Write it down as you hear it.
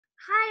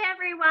Hi,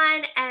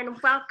 everyone, and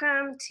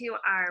welcome to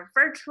our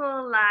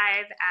virtual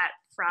live at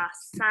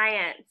Frost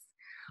Science.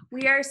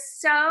 We are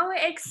so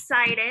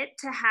excited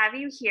to have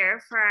you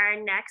here for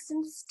our next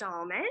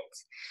installment,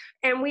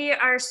 and we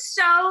are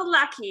so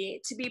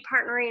lucky to be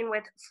partnering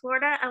with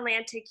Florida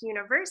Atlantic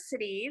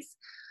University's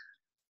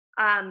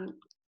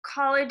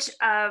College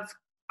of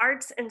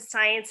Arts and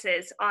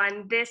Sciences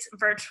on this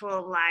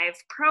virtual live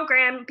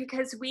program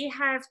because we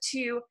have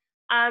two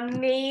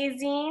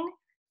amazing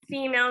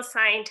female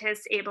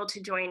scientists able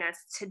to join us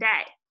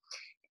today.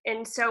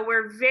 And so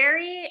we're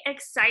very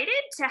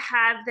excited to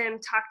have them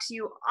talk to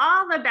you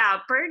all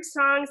about bird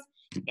songs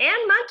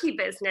and monkey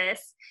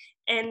business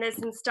in this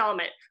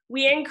installment.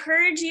 We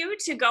encourage you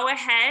to go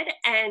ahead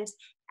and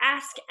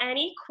ask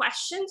any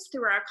questions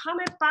through our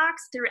comment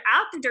box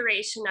throughout the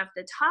duration of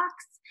the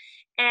talks.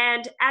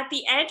 And at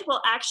the end,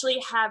 we'll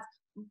actually have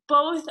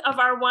both of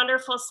our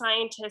wonderful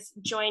scientists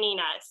joining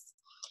us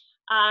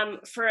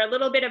for a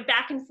little bit of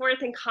back and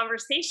forth and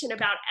conversation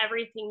about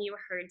everything you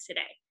heard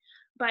today.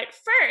 But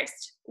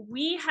first,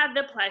 we have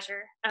the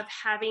pleasure of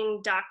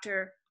having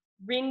Dr.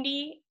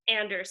 Rindy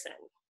Anderson.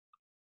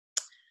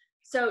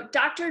 So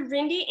Dr.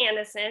 Rindy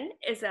Anderson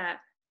is an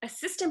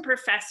assistant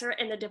professor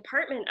in the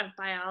Department of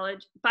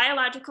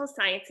Biological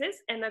Sciences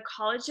and the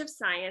College of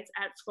Science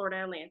at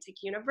Florida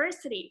Atlantic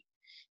University.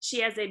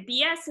 She has a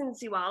BS in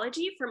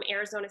zoology from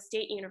Arizona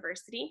State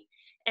University,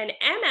 an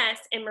MS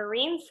in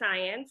marine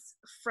science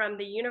from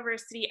the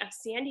University of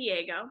San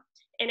Diego,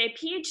 and a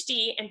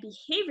PhD in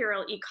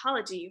behavioral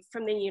ecology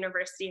from the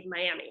University of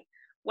Miami.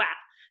 Wow,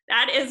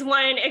 that is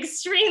one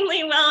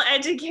extremely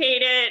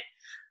well-educated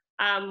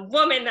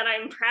woman that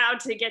I'm proud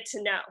to get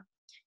to know.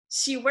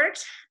 She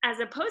worked as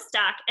a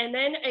postdoc and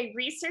then a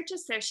research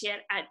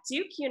associate at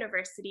Duke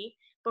University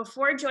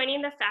before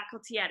joining the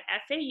faculty at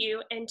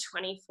FAU in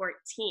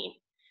 2014.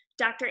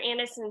 Dr.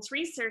 Anderson's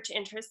research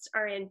interests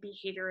are in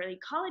behavioral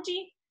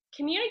ecology,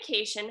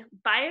 communication,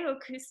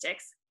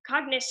 bioacoustics,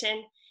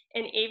 cognition,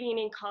 and avian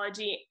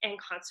ecology and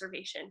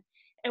conservation.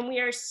 And we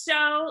are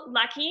so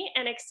lucky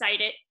and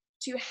excited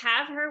to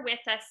have her with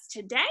us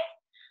today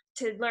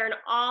to learn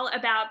all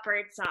about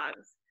bird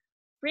songs.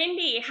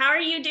 Rindy, how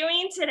are you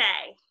doing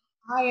today?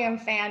 I am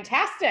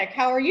fantastic.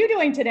 How are you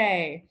doing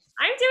today?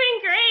 I'm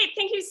doing great.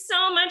 Thank you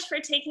so much for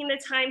taking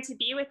the time to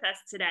be with us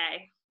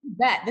today.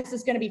 Bet this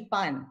is going to be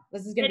fun.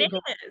 This is going to be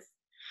great. It is.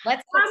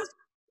 Let's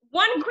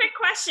one quick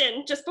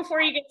question just before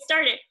you get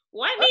started.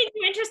 What made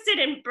you interested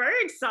in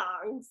bird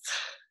songs?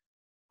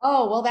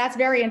 Oh, well, that's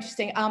very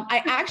interesting.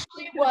 I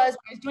actually when I was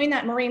doing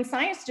that marine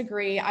science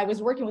degree, I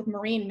was working with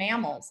marine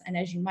mammals. And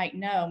as you might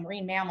know,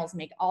 marine mammals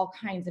make all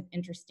kinds of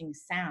interesting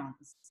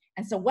sounds.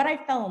 And so what I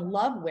fell in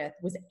love with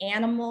was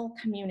animal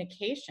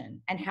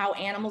communication and how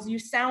animals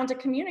use sound to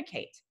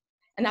communicate.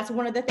 And that's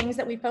one of the things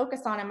that we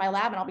focus on in my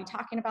lab, and I'll be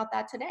talking about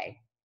that today.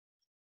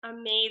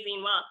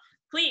 Amazing. Well,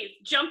 please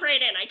jump right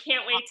in. I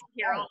can't wait to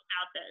hear all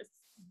about this.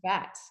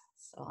 Bet.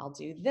 So I'll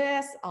do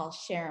this. I'll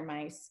share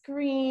my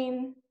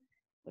screen,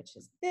 which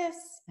is this,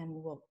 and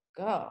we'll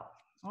go.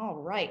 All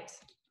right.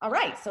 All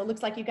right. So it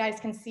looks like you guys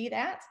can see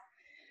that.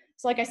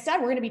 So like I said,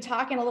 we're going to be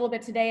talking a little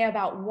bit today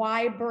about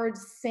why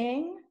birds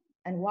sing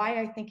and why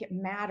I think it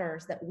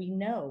matters that we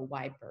know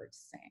why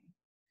birds sing.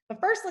 But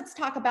first, let's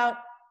talk about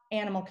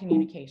animal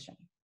communication.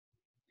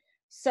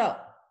 So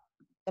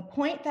the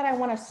point that I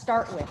want to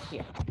start with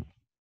here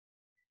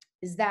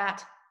is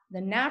that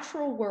the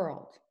natural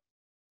world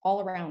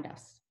all around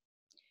us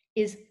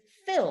is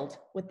filled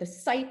with the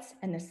sights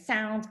and the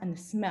sounds and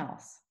the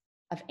smells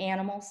of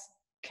animals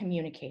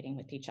communicating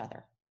with each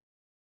other.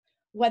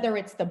 Whether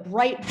it's the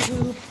bright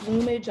blue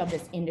plumage of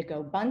this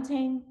indigo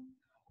bunting,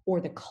 or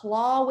the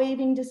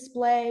claw-waving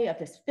display of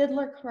this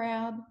fiddler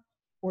crab,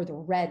 or the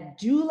red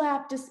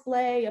dewlap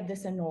display of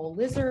this anole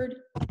lizard,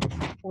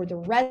 or the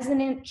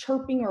resonant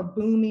chirping or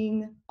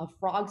booming of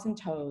frogs and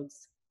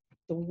toads,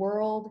 the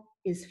world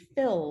is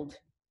filled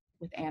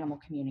with animal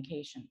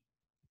communication.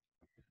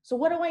 So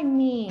what do I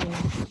mean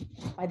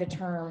by the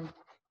term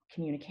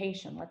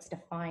communication? Let's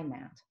define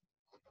that.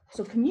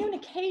 So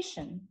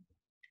communication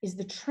is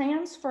the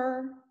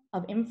transfer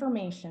of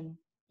information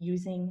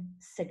using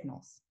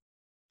signals.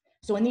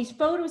 So in these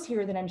photos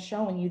here that I'm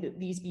showing you,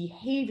 these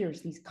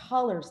behaviors, these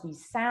colors,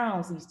 these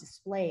sounds, these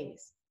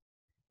displays,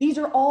 these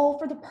are all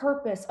for the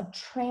purpose of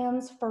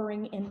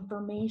transferring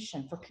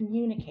information, for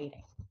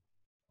communicating.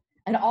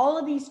 And all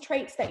of these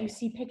traits that you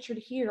see pictured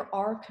here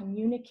are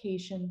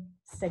communication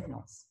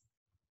signals.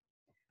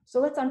 So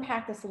let's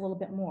unpack this a little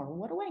bit more.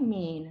 What do I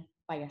mean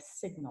by a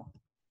signal?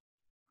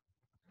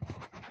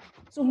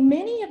 So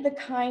many of the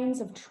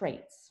kinds of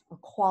traits or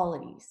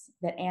qualities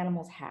that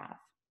animals have,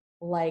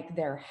 like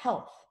their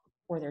health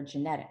or their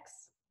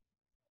genetics,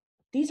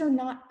 these are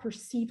not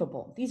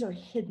perceivable. These are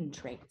hidden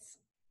traits.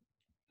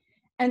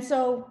 And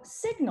so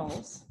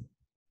signals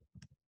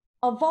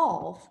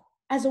evolve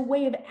as a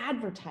way of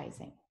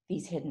advertising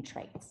these hidden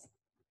traits.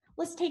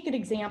 Let's take the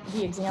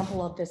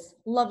example of this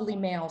lovely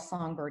male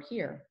songbird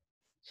here.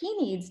 He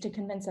needs to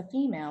convince a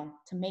female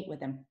to mate with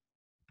him.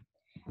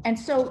 And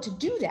so to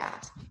do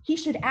that, he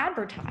should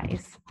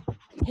advertise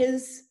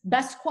his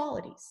best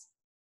qualities,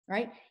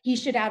 right? He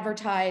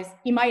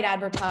might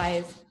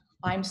advertise,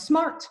 I'm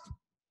smart.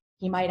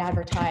 He might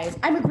advertise,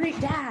 I'm a great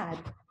dad.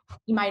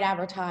 He might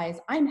advertise,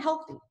 I'm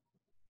healthy.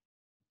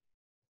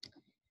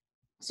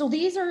 So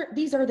these are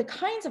the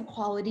kinds of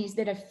qualities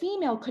that a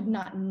female could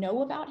not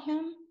know about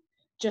him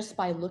just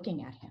by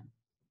looking at him.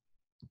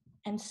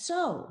 And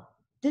so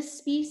this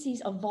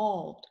species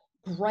evolved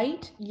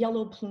bright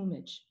yellow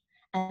plumage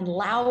and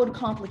loud,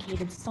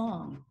 complicated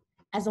song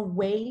as a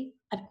way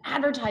of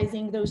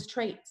advertising those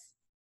traits.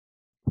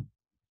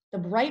 The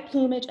bright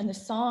plumage and the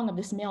song of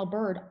this male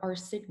bird are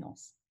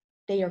signals.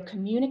 They are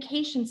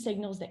communication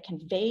signals that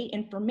convey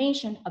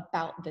information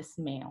about this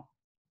male.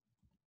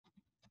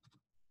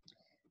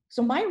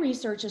 So my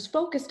research is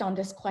focused on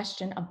this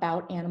question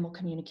about animal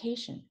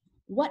communication.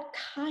 What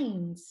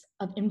kinds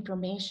of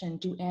information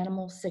do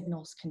animal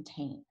signals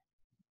contain?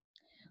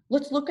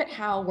 Let's look at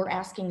how we're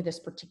asking this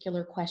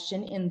particular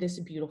question in this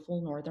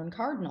beautiful northern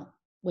cardinal,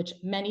 which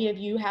many of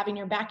you have in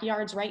your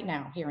backyards right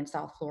now here in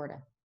South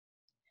Florida.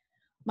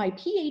 My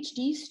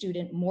PhD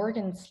student,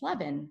 Morgan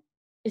Slevin,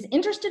 is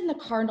interested in the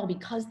cardinal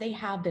because they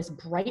have this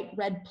bright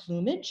red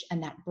plumage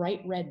and that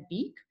bright red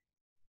beak,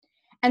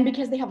 and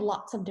because they have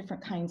lots of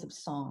different kinds of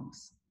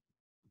songs.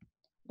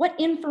 What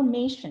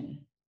information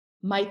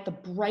might the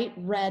bright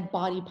red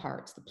body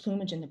parts, the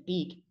plumage and the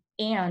beak,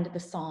 and the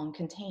song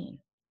contain?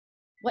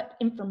 What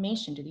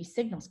information do these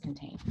signals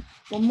contain?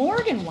 Well,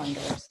 Morgan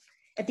wonders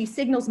if these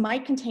signals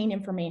might contain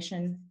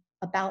information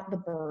about the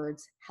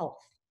bird's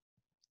health,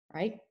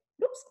 right?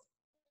 Oops.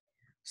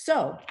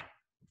 So,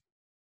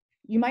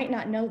 you might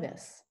not know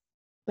this,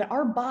 but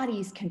our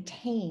bodies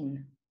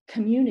contain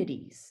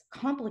communities,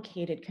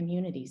 complicated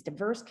communities,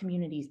 diverse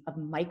communities of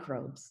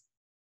microbes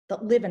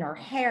that live in our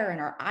hair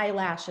and our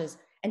eyelashes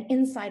and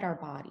inside our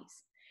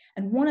bodies.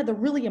 And one of the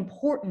really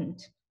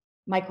important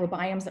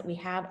microbiomes that we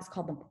have is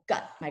called the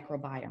gut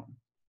microbiome.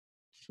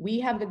 We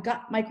have the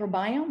gut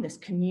microbiome, this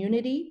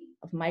community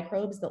of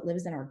microbes that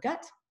lives in our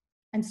gut,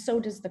 and so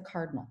does the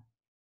cardinal.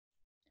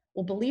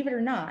 Well, believe it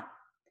or not,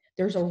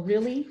 there's a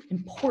really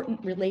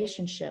important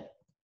relationship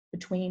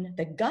between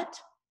the gut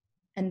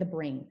and the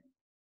brain.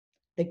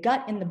 The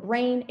gut and the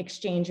brain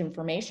exchange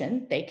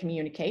information. They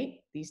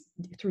communicate these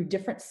through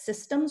different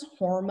systems,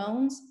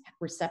 hormones,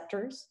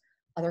 receptors,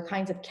 other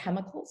kinds of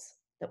chemicals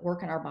that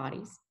work in our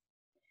bodies.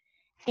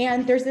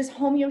 And there's this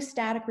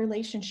homeostatic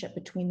relationship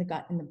between the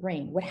gut and the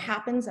brain. What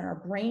happens in our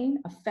brain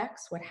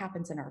affects what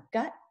happens in our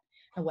gut,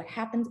 and what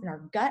happens in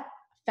our gut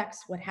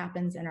affects what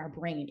happens in our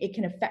brain. It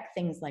can affect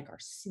things like our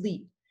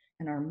sleep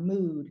and our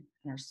mood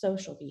and our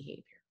social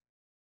behavior.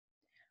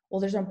 Well,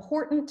 there's an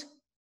important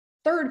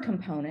third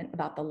component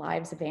about the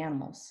lives of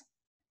animals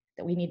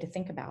that we need to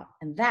think about,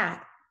 and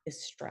that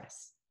is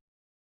stress.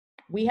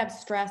 We have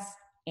stress,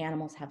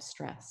 animals have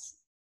stress.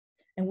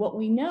 And what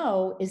we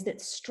know is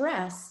that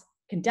stress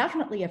can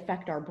definitely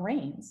affect our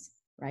brains,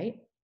 right?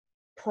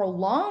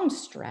 Prolonged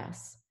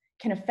stress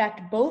can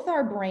affect both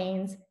our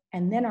brains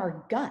and then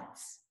our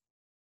guts,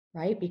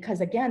 right?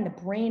 Because again, the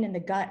brain and the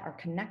gut are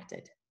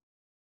connected.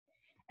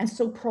 And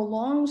so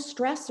prolonged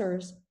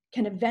stressors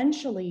can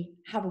eventually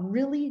have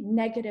really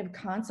negative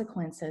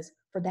consequences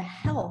for the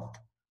health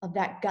of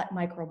that gut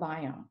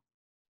microbiome,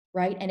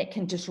 right? And it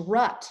can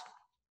disrupt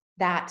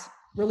that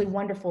really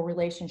wonderful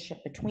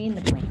relationship between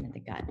the brain and the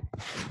gut.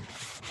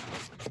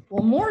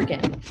 Well,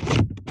 Morgan,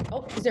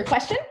 oh, is there a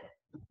question?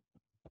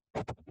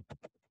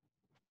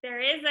 There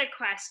is a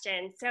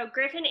question. So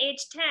Griffin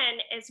age 10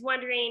 is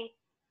wondering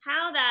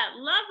how that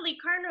lovely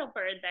cardinal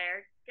bird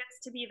there gets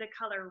to be the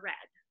color red.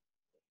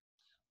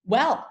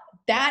 Well,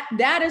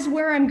 that is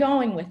where I'm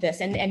going with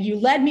this, and you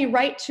led me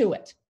right to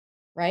it,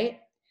 right?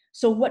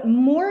 So what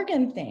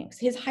Morgan thinks,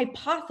 his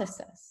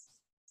hypothesis,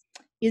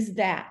 is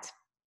that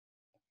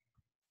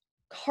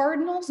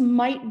cardinals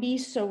might be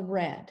so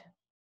red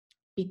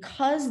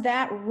because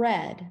that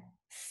red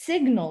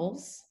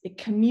signals, it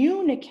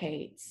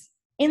communicates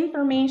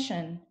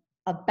information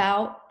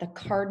about the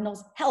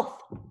cardinal's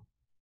health.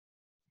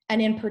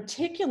 And in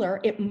particular,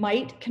 it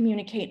might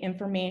communicate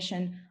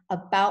information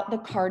about the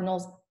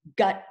cardinal's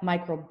gut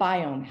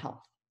microbiome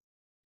health.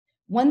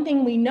 One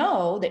thing we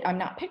know that I'm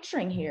not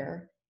picturing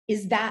here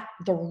is that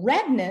the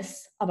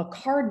redness of a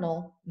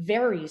cardinal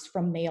varies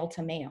from male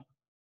to male.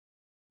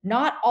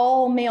 Not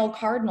all male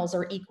cardinals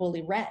are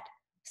equally red.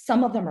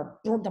 Some of them are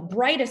the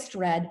brightest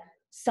red,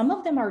 some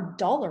of them are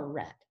duller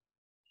red,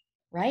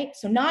 right?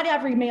 So not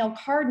every male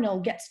cardinal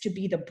gets to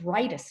be the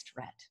brightest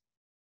red,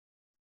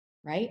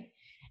 right?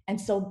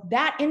 And so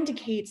that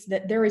indicates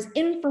that there is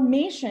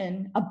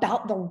information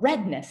about the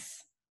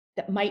redness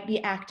that might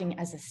be acting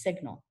as a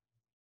signal.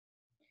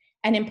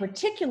 And in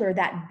particular,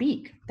 that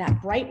beak,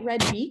 that bright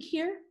red beak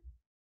here,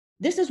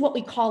 this is what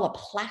we call a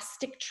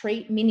plastic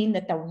trait, meaning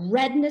that the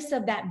redness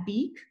of that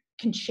beak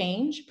can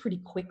change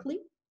pretty quickly.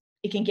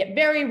 It can get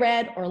very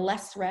red or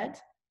less red.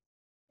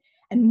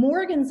 And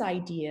Morgan's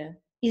idea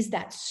is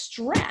that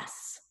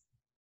stress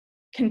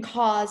can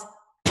cause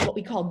what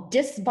we call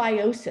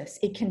dysbiosis.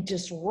 It can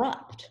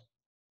disrupt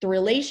the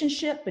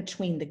relationship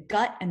between the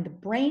gut and the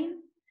brain,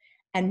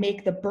 and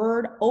make the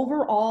bird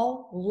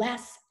overall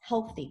less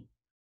healthy.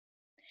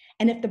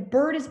 And if the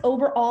bird is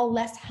overall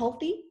less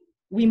healthy,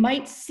 we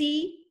might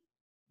see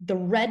the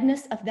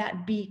redness of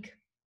that beak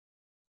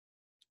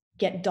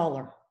get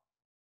duller.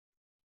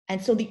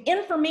 And so the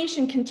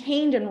information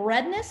contained in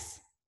redness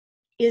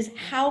is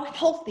how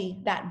healthy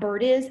that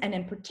bird is, and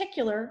in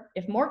particular,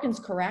 if Morgan's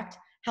correct,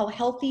 how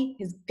healthy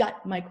his gut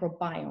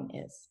microbiome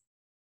is.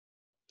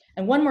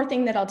 And one more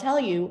thing that I'll tell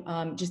you,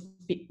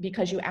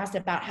 because you asked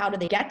about how do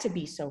they get to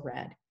be so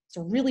red. It's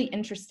really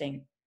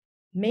interesting.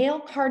 Male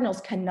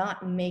cardinals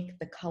cannot make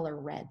the color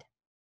red.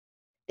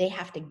 They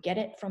have to get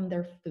it from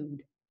their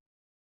food.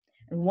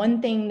 And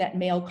one thing that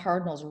male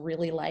cardinals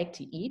really like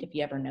to eat, if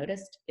you ever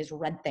noticed, is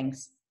red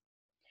things.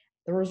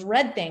 Those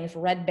red things,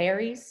 red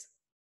berries,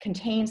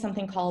 contain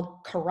something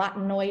called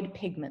carotenoid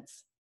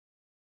pigments.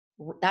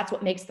 That's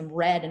what makes them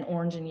red and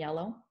orange and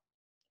yellow.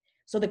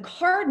 So the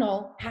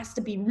cardinal has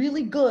to be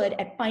really good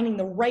at finding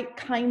the right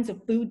kinds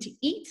of food to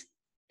eat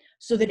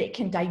so that it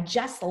can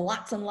digest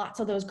lots and lots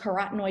of those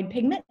carotenoid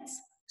pigments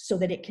so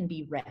that it can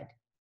be red.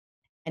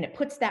 And it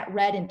puts that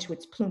red into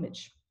its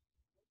plumage.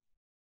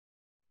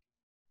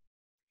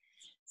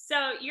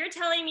 So you're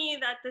telling me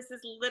that this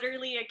is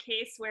literally a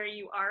case where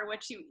you are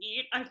what you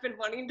eat? I've been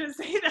wanting to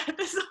say that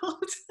this whole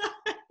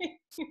time.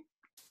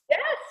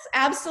 Yes,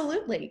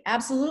 absolutely,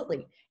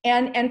 absolutely.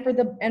 And for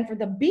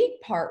the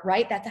beak part,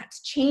 right?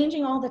 That's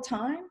changing all the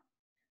time.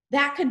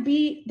 That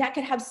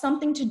could have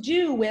something to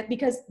do with,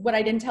 because what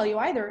I didn't tell you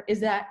either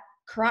is that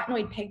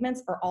carotenoid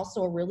pigments are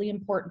also a really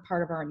important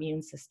part of our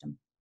immune system.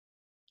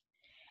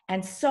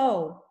 And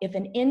so if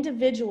an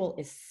individual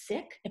is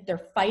sick, if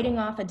they're fighting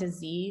off a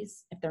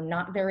disease, if they're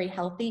not very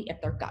healthy, if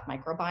their gut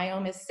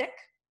microbiome is sick,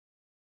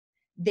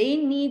 they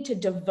need to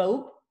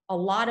devote a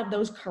lot of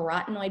those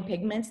carotenoid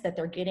pigments that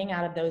they're getting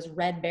out of those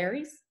red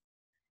berries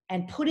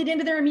and put it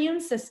into their immune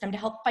system to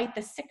help fight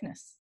the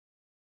sickness.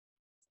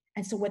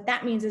 And so what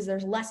that means is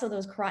there's less of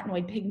those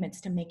carotenoid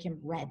pigments to make him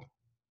red.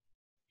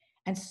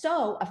 And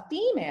so a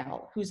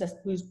female who's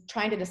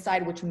trying to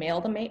decide which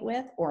male to mate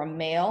with, or a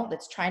male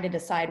that's trying to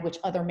decide which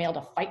other male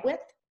to fight with,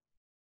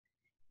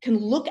 can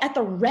look at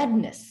the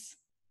redness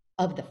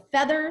of the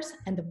feathers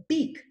and the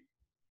beak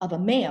of a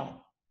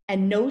male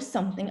and know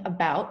something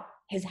about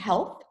his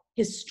health,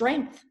 his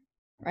strength,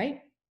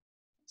 right?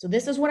 So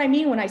this is what I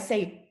mean when I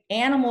say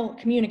animal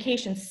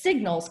communication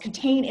signals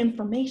contain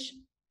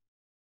information.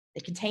 They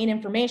contain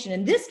information.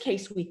 In this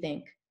case, we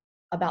think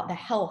about the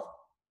health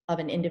of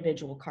an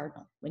individual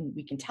cardinal, when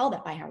we can tell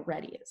that by how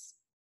red he is,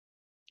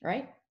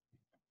 right?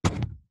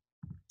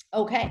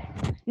 Okay,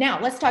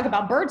 now let's talk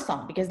about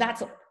birdsong, because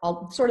that's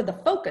sort of the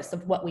focus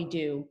of what we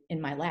do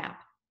in my lab.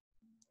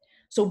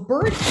 So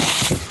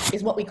birdsong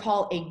is what we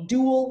call a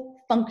dual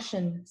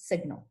function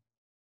signal.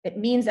 It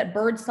means that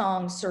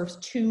birdsong serves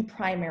two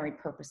primary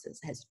purposes,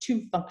 has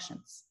two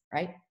functions,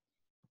 right?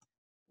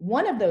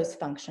 One of those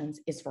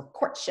functions is for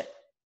courtship.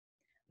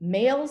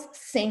 Males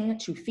sing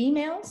to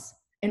females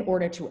in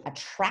order to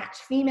attract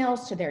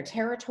females to their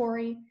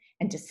territory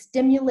and to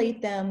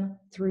stimulate them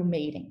through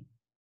mating,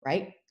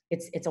 right?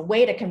 It's a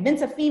way to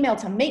convince a female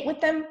to mate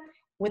with them,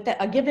 with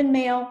a given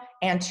male,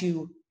 and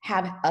to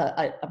have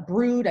a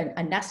brood,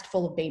 a nest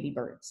full of baby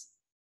birds.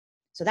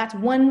 So that's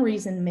one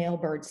reason male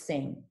birds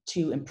sing,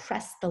 to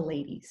impress the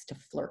ladies, to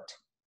flirt.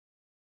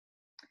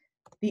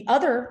 The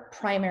other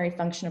primary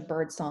function of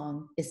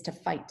birdsong is to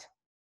fight.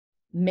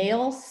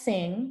 Males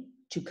sing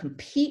to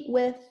compete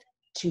with,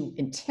 to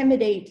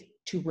intimidate,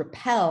 to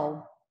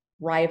repel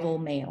rival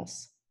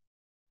males,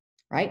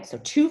 right? So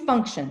two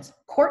functions,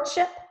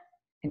 courtship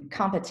and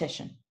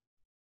competition.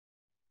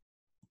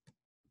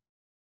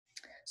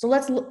 So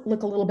let's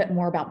look a little bit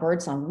more about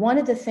birdsong. One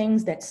of the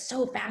things that's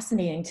so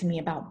fascinating to me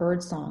about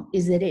birdsong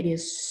is that it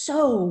is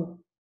so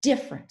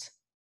different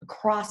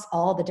across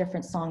all the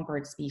different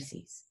songbird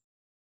species.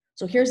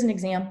 So here's an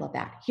example of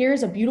that.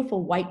 Here's a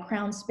beautiful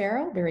white-crowned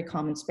sparrow, very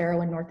common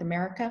sparrow in North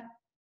America.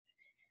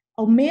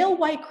 A male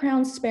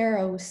white-crowned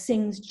sparrow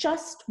sings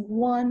just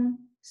one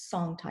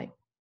song type.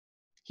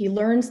 He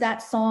learns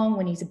that song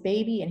when he's a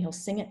baby, and he'll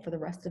sing it for the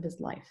rest of his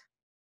life.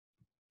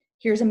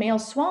 Here's a male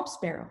swamp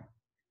sparrow.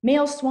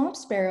 Male swamp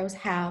sparrows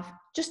have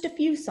just a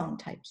few song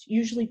types,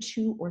 usually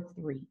 2 or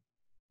 3.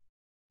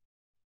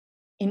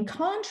 In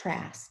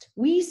contrast,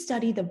 we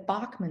study the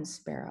Bachman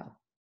sparrow,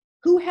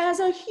 who has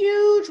a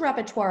huge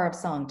repertoire of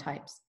song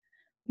types.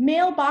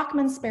 Male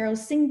Bachman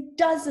sparrows sing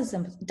dozens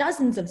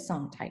of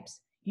song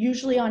types,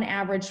 usually on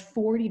average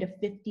 40 to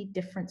 50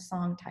 different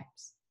song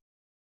types.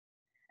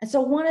 And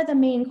so one of the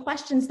main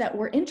questions that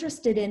we're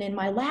interested in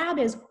my lab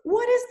is,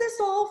 what is this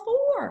all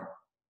for?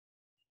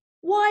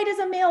 Why does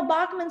a male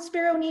Bachman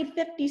sparrow need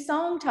 50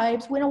 song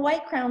types when a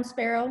white-crowned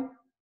sparrow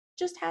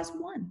just has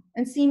one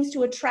and seems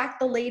to attract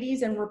the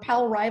ladies and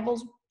repel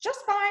rivals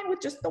just fine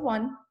with just the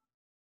one?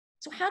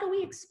 So how do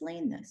we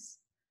explain this?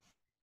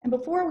 And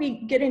before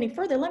we get any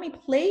further, let me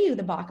play you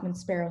the Bachman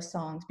sparrow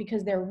songs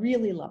because they're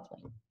really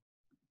lovely.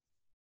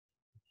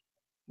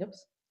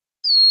 Oops.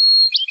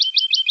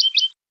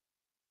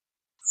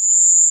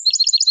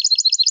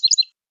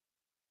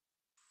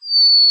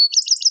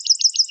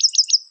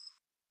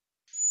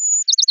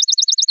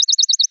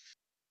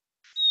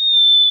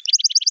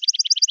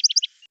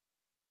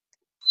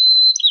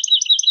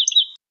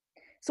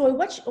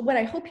 So what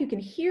I hope you can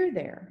hear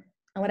there,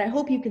 and what I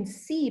hope you can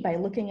see by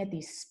looking at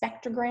these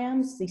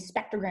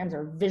spectrograms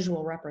are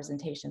visual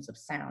representations of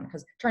sound,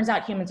 because it turns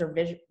out humans are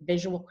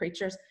visual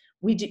creatures.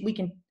 We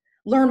can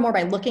learn more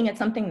by looking at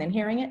something than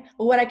hearing it.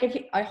 But what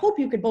I hope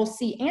you could both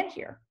see and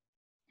hear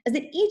is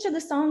that each of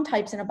the song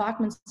types in a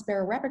Bachman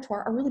sparrow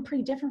repertoire are really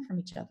pretty different from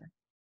each other,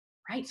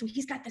 right? So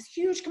he's got this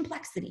huge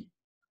complexity,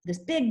 this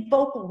big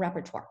vocal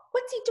repertoire.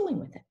 What's he doing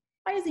with it?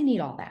 Why does he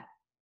need all that?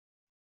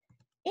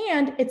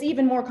 And it's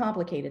even more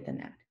complicated than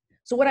that.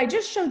 So what I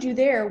just showed you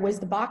there was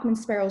the Bachman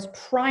sparrow's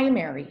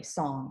primary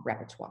song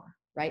repertoire,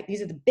 right?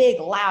 These are the big,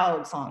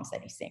 loud songs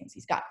that he sings.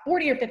 He's got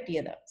 40 or 50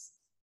 of those.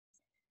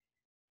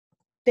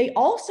 They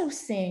also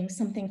sing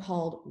something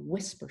called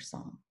whisper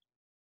song.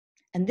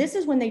 And this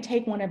is when they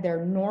take one of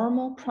their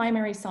normal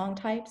primary song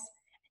types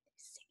and they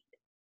sing it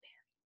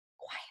very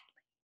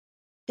quietly.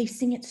 They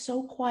sing it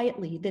so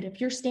quietly that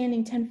if you're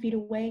standing 10 feet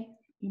away,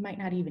 you might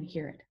not even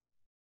hear it.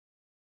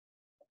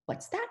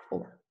 What's that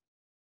for?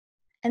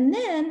 And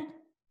then,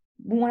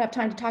 we won't have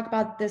time to talk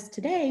about this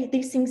today,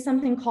 they sing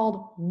something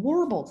called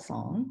warble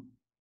song,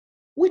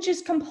 which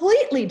is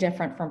completely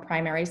different from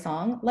primary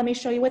song. Let me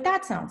show you what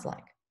that sounds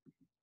like.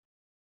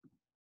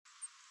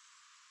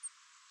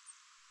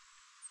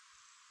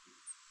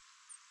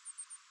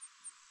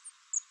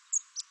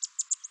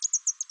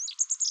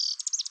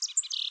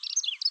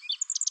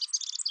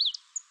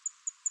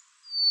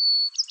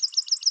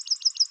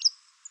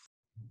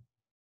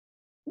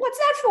 What's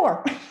that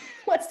for?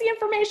 What's the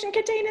information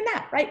contained in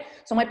that, right?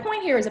 So my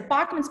point here is that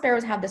Bachman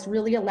sparrows have this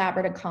really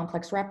elaborate and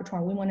complex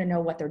repertoire, and we want to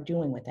know what they're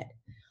doing with it.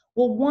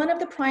 Well, one of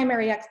the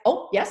primary,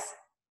 oh, yes?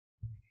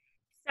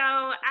 So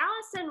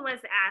Allison was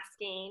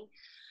asking,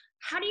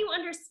 how do you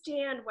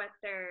understand what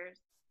they're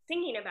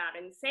singing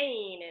about and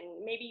saying?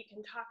 And maybe you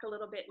can talk a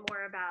little bit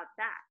more about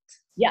that.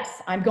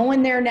 Yes, I'm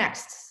going there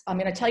next. I'm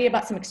going to tell you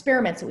about some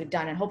experiments that we've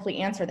done and hopefully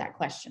answer that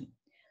question.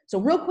 So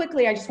real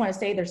quickly, I just want to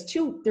say there's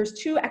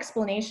two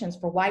explanations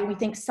for why we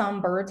think some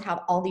birds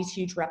have all these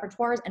huge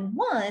repertoires. And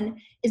one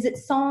is that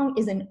song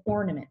is an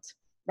ornament,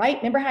 right?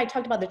 Remember how I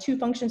talked about the two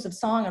functions of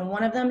song, and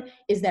one of them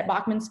is that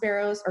Bachman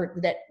sparrows, or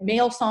that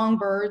male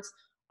songbirds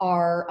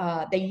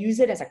are, they use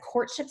it as a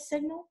courtship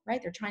signal,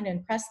 right? They're trying to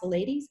impress the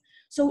ladies.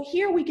 So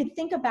here we could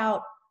think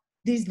about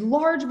these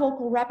large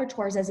vocal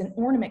repertoires as an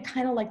ornament,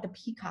 kind of like the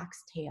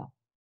peacock's tail,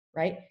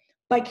 right?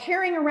 By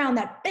carrying around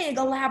that big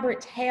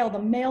elaborate tail, the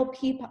male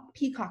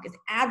peacock is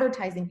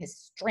advertising his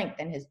strength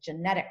and his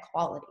genetic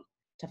quality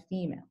to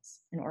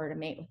females in order to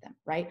mate with them,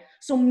 right?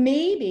 So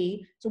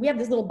maybe, so we have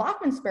this little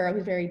Bachman sparrow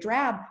who's very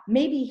drab,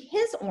 maybe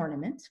his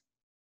ornament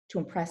to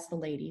impress the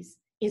ladies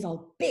is a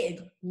big,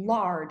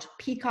 large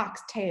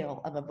peacock's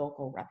tail of a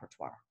vocal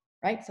repertoire,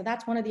 right? So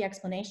that's one of the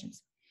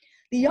explanations.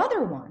 The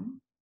other one,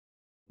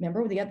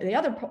 remember the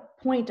other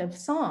point of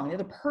song, the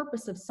other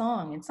purpose of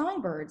song in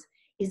songbirds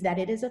is that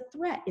it is a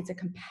threat. It's a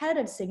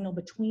competitive signal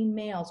between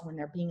males when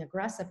they're being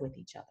aggressive with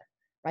each other,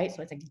 right?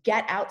 So it's a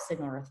get out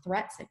signal or a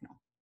threat signal.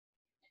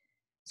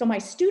 So my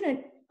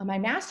student, my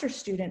master's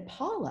student,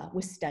 Paula,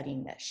 was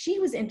studying this. She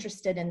was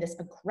interested in this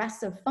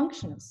aggressive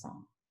function of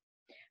song.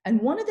 And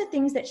one of the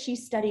things that she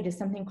studied is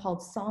something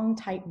called song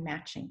type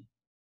matching.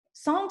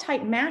 Song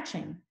type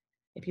matching,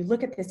 if you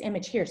look at this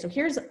image here, so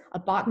here's a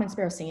Bachman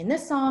sparrow singing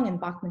this song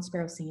and Bachman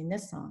sparrow singing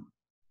this song.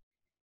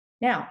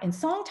 Now, in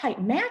song type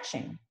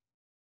matching,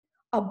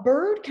 a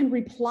bird can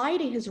reply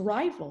to his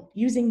rival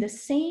using the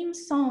same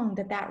song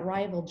that that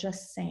rival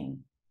just sang.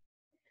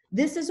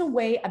 This is a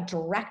way of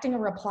directing a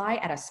reply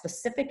at a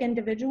specific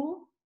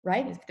individual,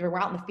 right? If they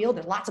were out in the field,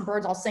 there's lots of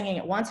birds all singing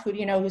at once. Who do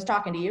you know who's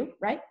talking to you,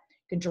 right?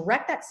 You can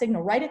direct that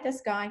signal right at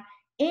this guy.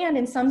 And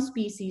in some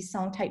species,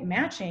 song type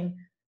matching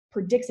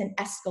predicts an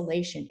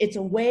escalation. It's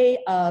a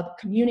way of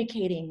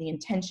communicating the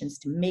intentions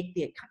to make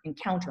the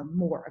encounter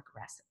more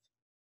aggressive.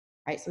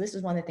 Right, so this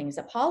is one of the things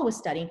that Paul was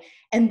studying,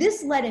 and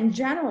this led in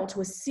general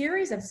to a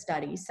series of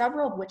studies,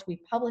 several of which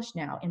we've published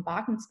now in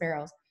Bachman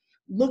sparrows,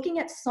 looking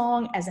at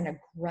song as an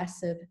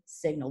aggressive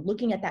signal,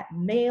 looking at that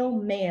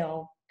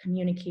male-male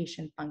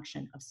communication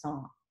function of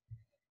song,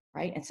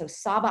 right? And so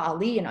Saba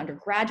Ali, an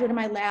undergraduate in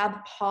my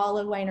lab,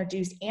 Paula, who I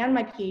introduced, and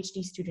my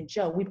PhD student,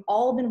 Joe, we've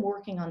all been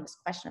working on this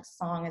question of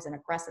song as an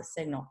aggressive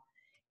signal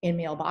in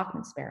male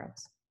Bachman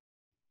sparrows.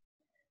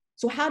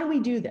 So how do we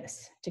do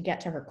this to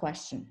get to her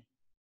question?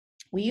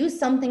 We use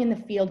something in the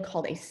field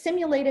called a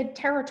simulated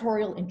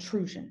territorial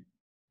intrusion.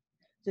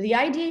 So the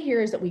idea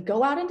here is that we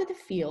go out into the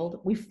field,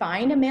 we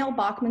find a male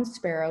Bachman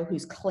sparrow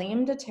who's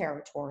claimed a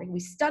territory, we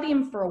study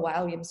him for a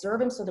while, we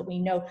observe him so that we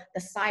know the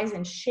size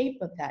and shape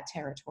of that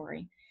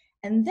territory.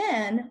 And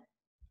then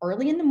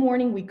early in the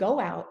morning, we go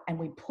out and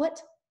we put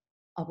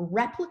a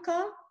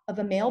replica of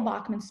a male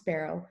Bachman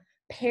sparrow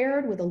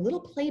paired with a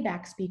little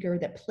playback speaker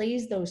that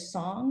plays those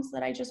songs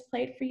that I just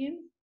played for you.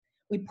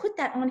 We put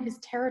that on his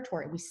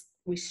territory.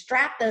 We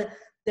strap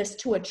this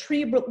to a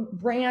tree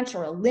branch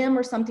or a limb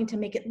or something to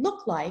make it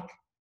look like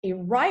a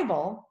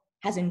rival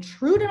has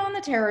intruded on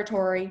the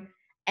territory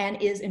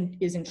and is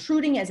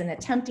intruding as in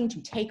attempting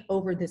to take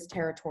over this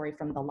territory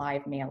from the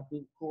live male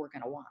who we're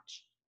going to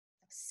watch.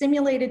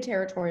 simulated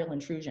territorial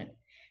intrusion.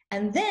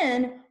 And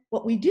then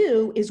what we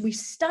do is we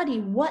study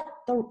what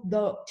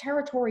the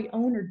territory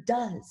owner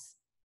does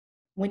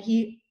when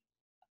he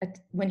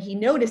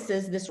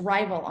notices this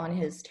rival on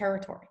his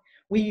territory.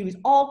 We use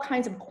all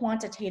kinds of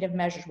quantitative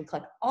measures. We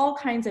collect all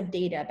kinds of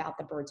data about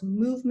the bird's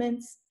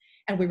movements,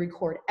 and we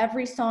record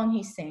every song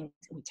he sings.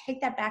 And we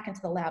take that back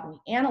into the lab and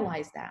we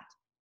analyze that,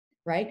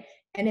 right?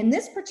 And in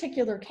this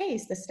particular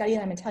case, the study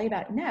that I'm gonna tell you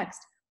about next,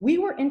 we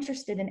were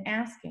interested in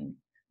asking,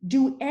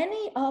 do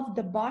any of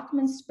the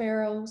Bachman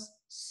sparrow's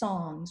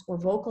songs or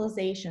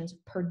vocalizations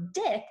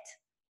predict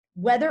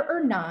whether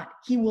or not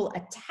he will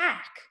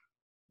attack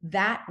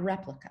that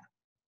replica?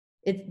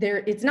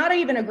 It's not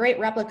even a great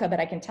replica, but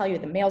I can tell you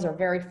the males are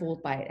very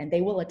fooled by it, and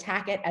they will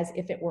attack it as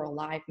if it were a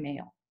live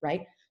male,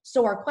 right?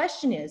 So our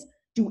question is,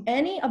 do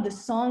any of the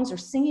songs or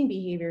singing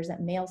behaviors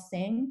that males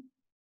sing,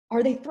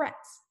 are they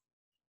threats?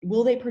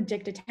 Will they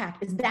predict attack?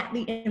 Is that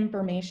the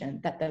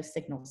information that those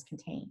signals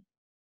contain,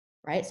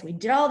 right? So we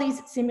did all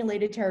these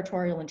simulated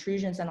territorial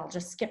intrusions, and I'll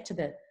just skip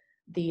to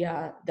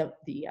the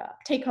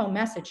take-home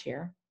message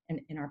here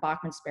in our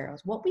Bachman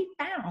sparrows. What we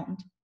found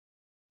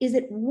is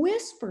that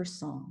whisper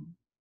song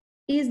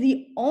is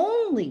the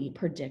only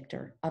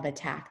predictor of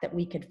attack that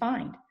we could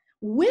find.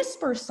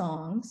 Whisper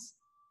songs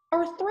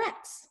are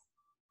threats.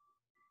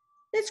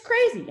 It's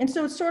crazy. And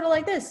so it's sort of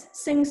like this: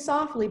 sing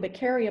softly but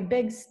carry a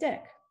big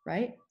stick,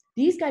 right?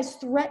 These guys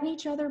threaten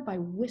each other by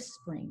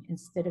whispering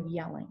instead of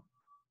yelling.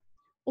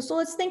 Well, so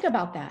let's think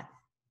about that.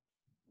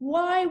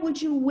 Why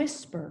would you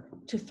whisper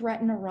to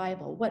threaten a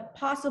rival? What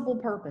possible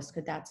purpose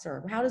could that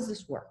serve? How does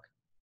this work?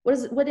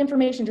 What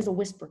information does a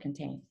whisper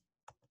contain?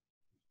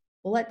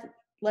 Well,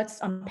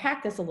 let's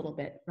unpack this a little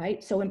bit,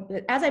 right? So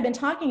as I've been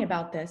talking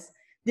about this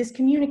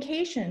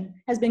communication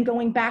has been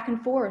going back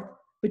and forth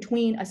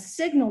between a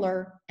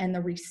signaler and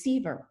the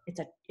receiver.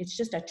 It's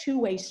just a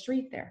two-way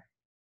street there.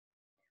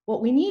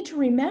 What we need to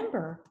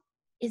remember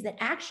is that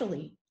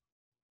actually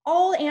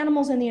all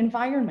animals in the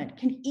environment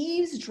can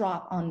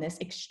eavesdrop on this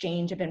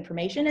exchange of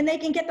information, and they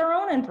can get their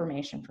own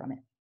information from it,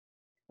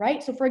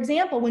 right? So for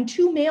example, when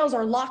two males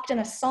are locked in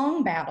a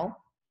song battle,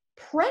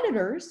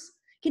 predators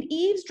can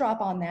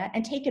eavesdrop on that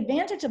and take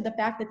advantage of the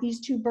fact that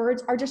these two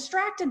birds are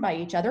distracted by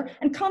each other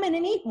and come in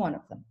and eat one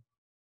of them,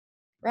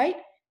 right?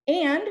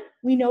 And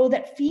we know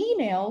that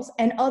females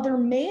and other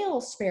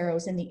male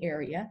sparrows in the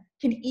area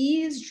can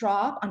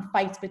eavesdrop on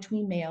fights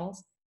between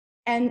males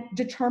and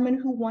determine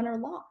who won or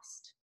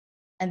lost.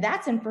 And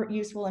that's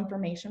useful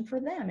information for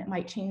them. It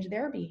might change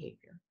their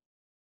behavior,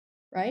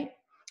 right?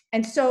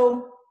 And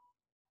so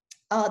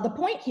the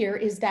point here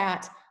is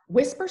that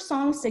whisper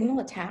song signal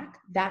attack,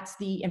 that's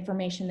the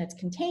information that's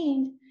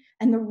contained.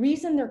 And the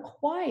reason they're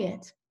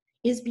quiet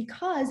is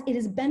because it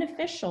is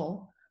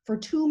beneficial for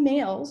two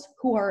males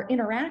who are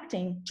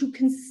interacting to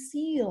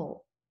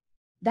conceal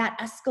that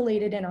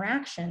escalated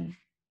interaction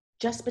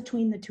just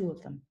between the two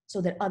of them so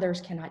that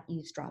others cannot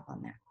eavesdrop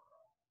on that.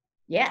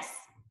 Yes.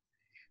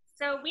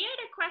 So we had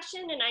a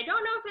question, and I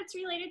don't know if it's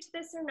related to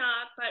this or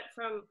not, but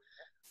from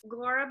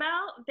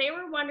Glorabelle, they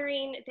were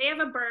wondering, they have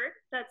a bird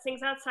that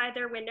sings outside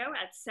their window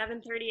at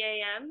 7:30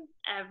 a.m.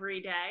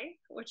 every day,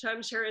 which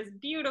I'm sure is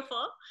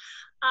beautiful.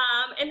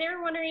 And they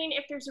were wondering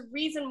if there's a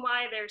reason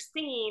why they're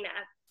singing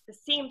at the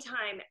same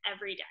time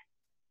every day.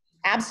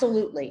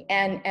 Absolutely.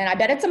 And I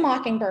bet it's a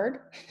mockingbird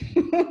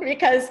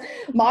because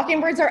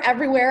mockingbirds are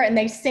everywhere and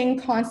they sing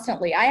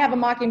constantly. I have a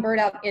mockingbird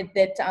out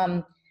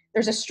that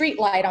there's a street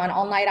light on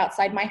all night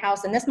outside my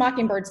house, and this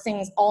mockingbird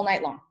sings all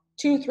night long,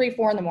 2, 3,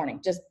 4 in the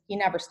morning. Just, he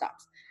never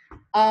stops.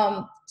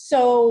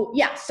 So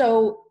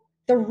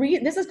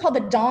this is called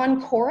the dawn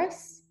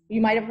chorus.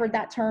 You might have heard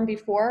that term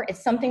before.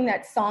 It's something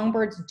that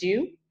songbirds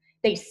do.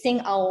 They sing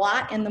a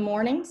lot in the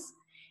mornings,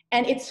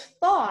 and it's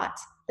thought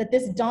that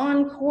this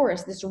dawn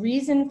chorus, this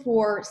reason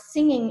for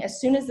singing as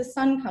soon as the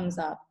sun comes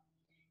up,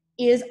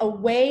 is a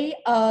way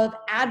of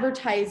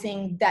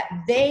advertising that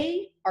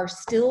they are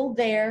still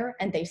there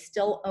and they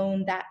still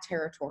own that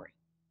territory,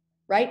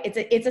 right?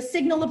 It's a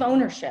signal of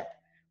ownership,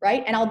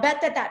 right? And I'll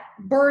bet that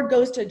bird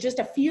goes to just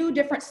a few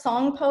different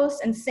song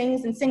posts and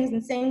sings and sings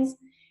and sings.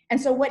 And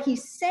so what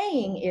he's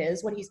saying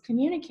is, what he's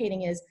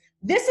communicating is,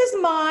 this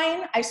is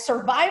mine. I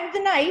survived the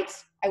night.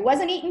 I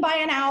wasn't eaten by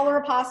an owl or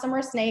a possum or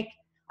a snake.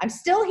 I'm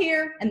still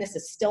here, and this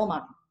is still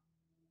mine.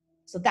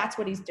 So that's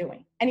what he's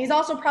doing. And he's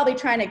also probably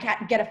trying to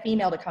get a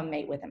female to come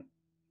mate with him.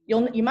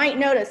 You might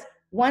notice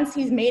once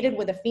he's mated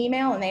with a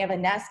female and they have a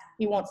nest,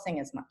 he won't sing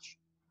as much.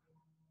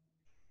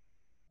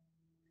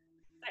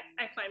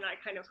 I find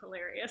that kind of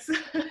hilarious.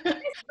 It's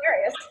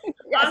hilarious.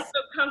 Yes. Also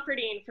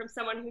comforting from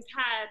someone who's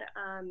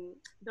had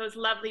those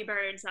lovely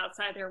birds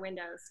outside their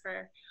windows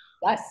for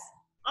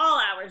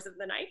all hours of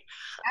the night.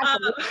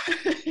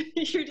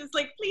 You're just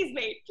like, please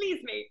mate,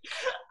 please mate.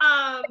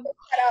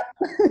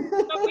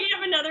 But we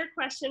have another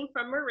question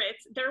from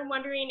Maritz. They're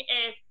wondering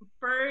if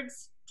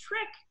birds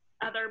trick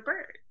other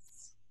birds.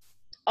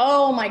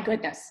 Oh my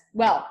goodness.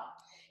 Well,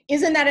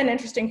 isn't that an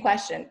interesting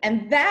question?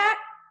 And that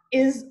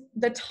is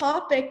the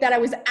topic that I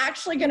was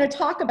actually going to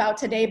talk about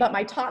today, but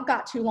my talk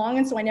got too long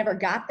and so I never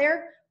got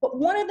there. But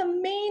one of the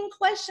main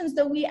questions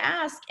that we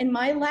ask in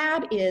my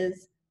lab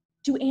is,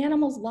 do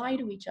animals lie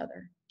to each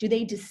other? Do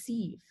they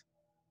deceive?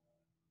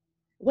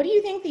 What do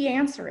you think the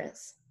answer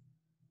is?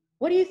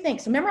 What do you think?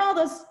 So remember all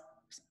those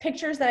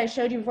pictures that I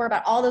showed you before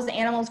about all those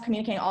animals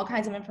communicating all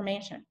kinds of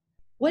information?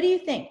 What do you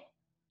think?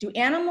 Do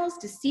animals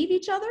deceive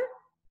each other,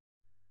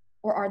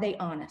 or are they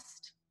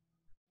honest?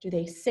 Do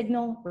they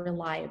signal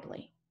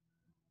reliably?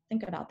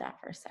 Think about that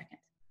for a second.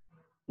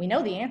 We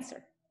know the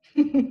answer.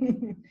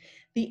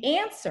 The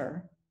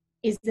answer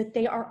is that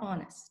they are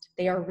honest.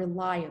 They are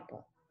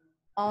reliable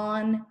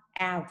on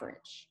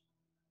average.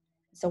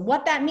 So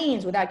what that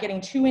means, without getting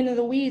too into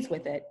the weeds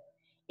with it,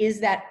 is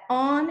that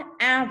on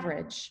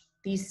average,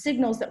 these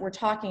signals that we're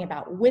talking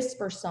about,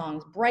 whisper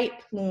songs,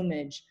 bright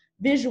plumage,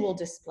 visual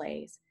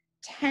displays,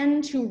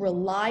 tend to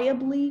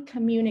reliably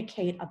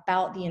communicate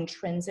about the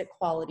intrinsic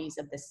qualities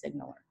of the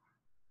signaler.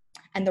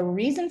 And the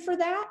reason for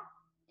that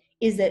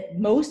is that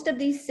most of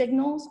these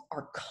signals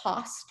are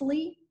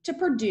costly to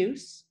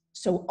produce,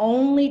 so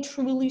only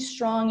truly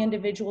strong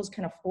individuals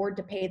can afford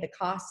to pay the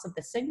costs of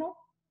the signal,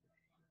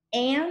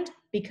 and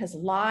because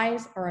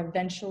lies are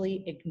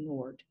eventually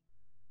ignored.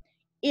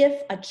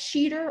 If a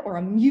cheater or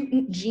a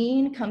mutant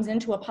gene comes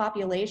into a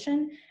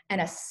population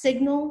and a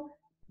signal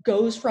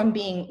goes from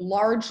being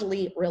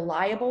largely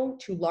reliable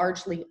to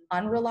largely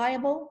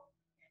unreliable,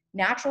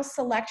 natural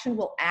selection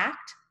will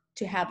act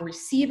to have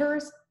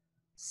receivers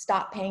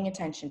stop paying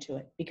attention to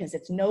it because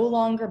it's no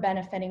longer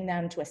benefiting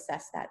them to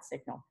assess that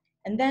signal.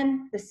 And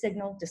then the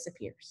signal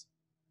disappears.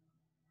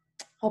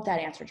 Hope that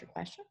answered your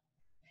question.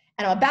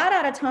 And I'm about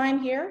out of time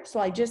here, so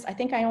I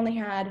think I only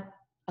had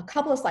a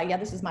couple of slides. Yeah,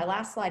 this is my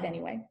last slide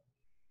anyway.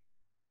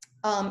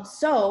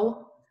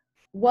 So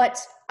what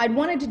I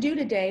wanted to do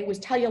today was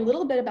tell you a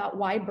little bit about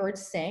why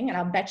birds sing, and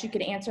I'll bet you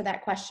could answer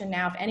that question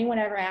now. If anyone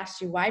ever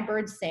asked you why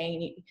birds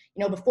sing, you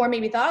know, before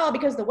maybe thought, oh,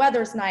 because the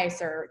weather's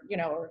nice, or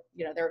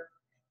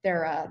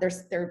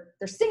they're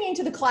singing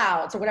to the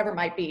clouds or whatever it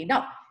might be.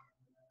 No,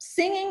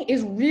 singing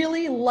is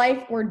really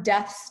life or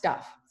death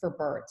stuff for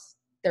birds.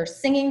 They're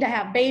singing to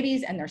have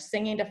babies, and they're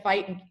singing to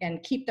fight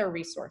and keep their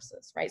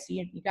resources, right? So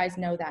you guys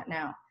know that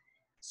now.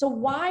 So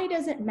why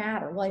does it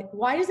matter? Like,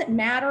 why does it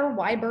matter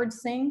why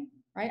birds sing,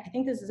 right? I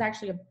think this is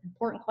actually an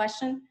important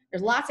question.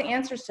 There's lots of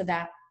answers to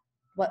that.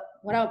 What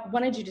I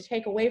wanted you to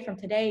take away from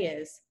today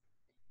is,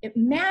 it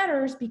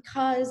matters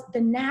because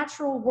the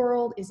natural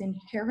world is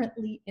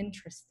inherently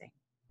interesting.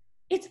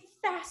 It's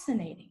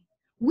fascinating.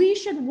 We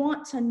should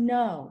want to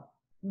know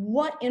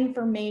what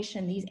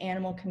information these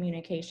animal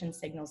communication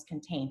signals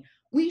contain.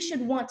 We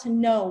should want to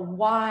know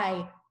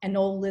why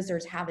anole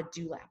lizards have a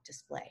dewlap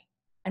display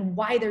and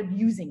why they're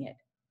using it.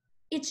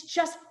 It's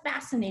just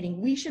fascinating.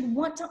 We should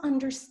want to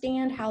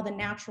understand how the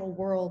natural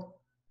world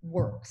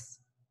works.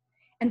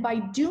 And by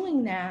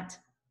doing that,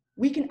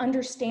 we can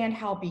understand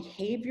how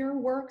behavior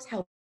works,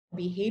 how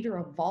behavior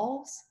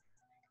evolves.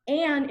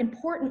 And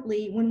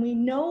importantly, when we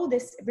know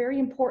this very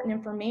important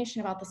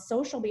information about the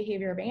social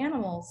behavior of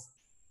animals,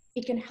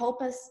 it can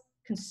help us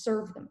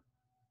conserve them.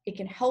 It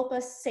can help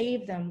us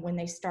save them when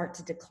they start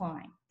to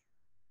decline.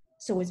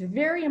 So it's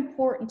very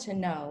important to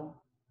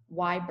know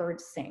why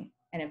birds sing,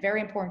 and it's very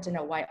important to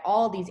know why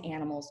all these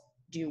animals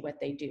do what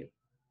they do.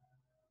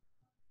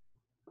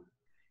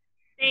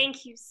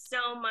 Thank you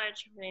so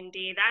much,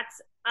 Wendy.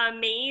 That's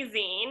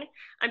amazing.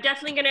 I'm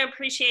definitely going to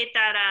appreciate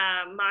that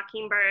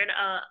mockingbird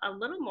a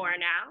little more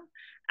now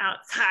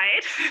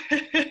outside.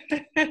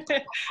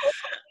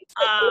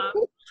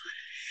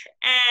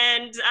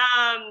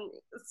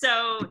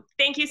 So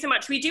thank you so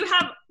much. We do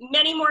have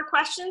many more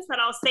questions that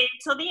I'll save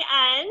till the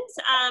end.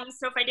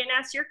 So if I didn't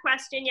ask your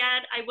question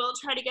yet, I will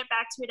try to get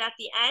back to it at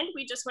the end.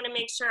 We just want to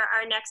make sure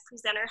our next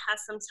presenter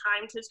has some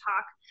time to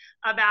talk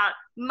about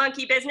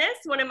monkey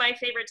business, one of my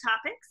favorite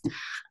topics.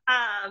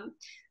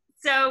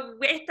 So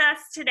with us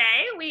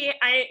today,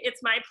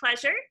 it's my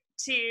pleasure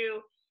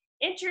to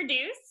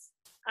introduce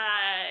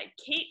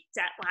Kate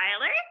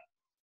Detwiler.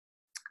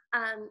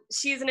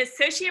 She's an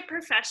associate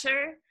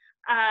professor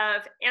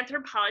of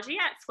anthropology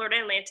at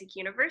Florida Atlantic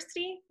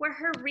University, where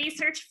her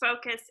research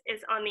focus is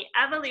on the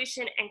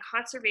evolution and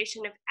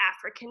conservation of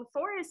African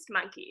forest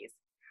monkeys.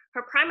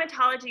 Her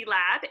Primatology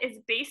Lab is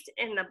based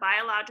in the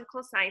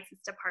Biological Sciences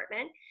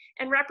Department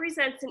and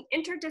represents an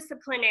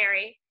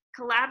interdisciplinary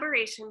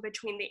collaboration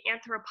between the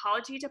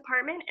Anthropology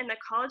Department and the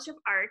College of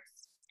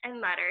Arts and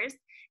Letters,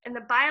 and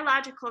the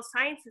Biological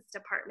Sciences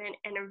Department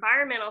and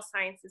Environmental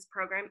Sciences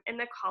program in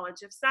the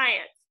College of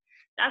Science.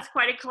 That's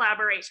quite a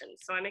collaboration,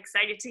 so I'm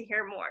excited to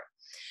hear more.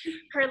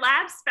 Her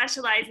lab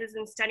specializes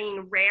in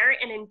studying rare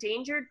and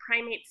endangered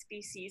primate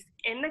species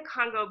in the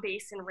Congo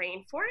Basin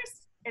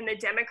rainforest in the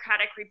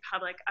Democratic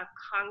Republic of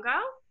Congo,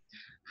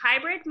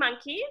 hybrid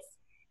monkeys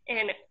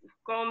in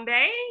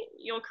Gombe,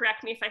 you'll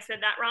correct me if I said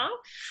that wrong,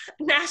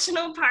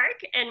 National Park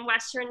in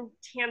Western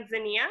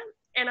Tanzania,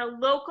 and a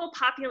local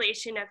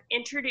population of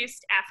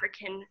introduced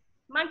African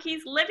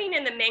monkeys living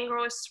in the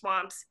mangrove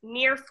swamps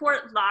near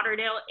Fort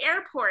Lauderdale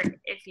Airport,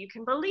 if you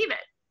can believe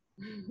it.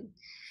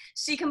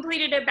 She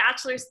completed a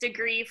bachelor's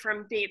degree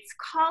from Bates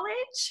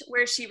College,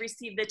 where she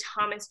received the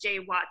Thomas J.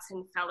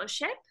 Watson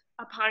Fellowship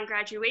upon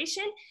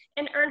graduation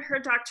and earned her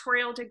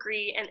doctoral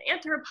degree in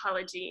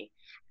anthropology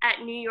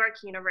at New York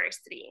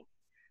University.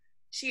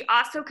 She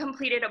also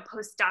completed a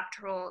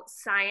postdoctoral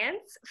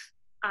science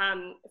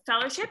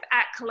fellowship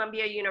at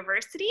Columbia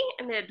University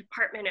in the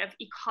Department of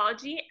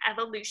Ecology,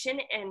 Evolution,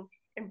 and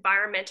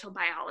Environmental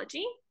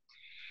Biology.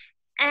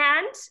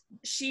 And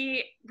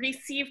she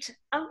received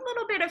a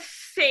little bit of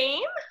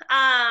fame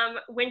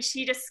when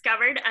she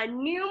discovered a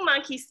new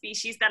monkey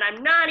species that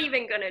I'm not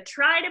even going to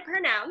try to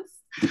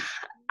pronounce.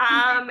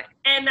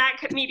 And that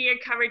media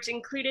coverage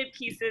included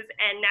pieces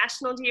in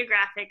National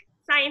Geographic,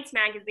 Science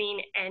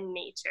Magazine, and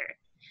Nature.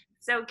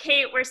 So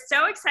Kate, we're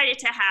so excited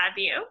to have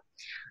you.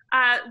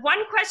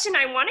 One question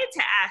I wanted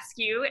to ask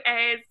you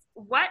is,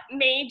 what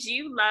made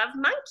you love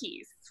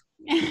monkeys?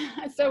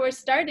 So we're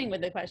starting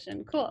with the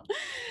question. Cool.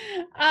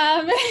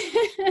 Hi,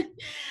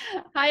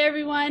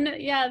 everyone.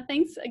 Yeah,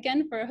 thanks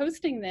again for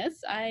hosting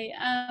this.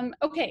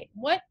 Okay,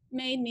 what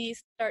made me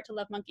start to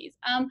love monkeys?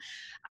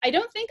 I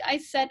don't think I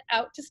set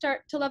out to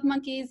start to love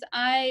monkeys.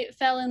 I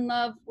fell in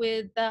love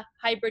with the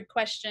hybrid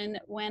question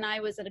when I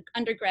was an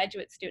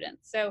undergraduate student.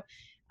 So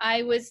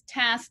I was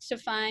tasked to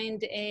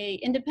find an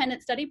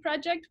independent study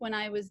project when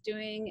I was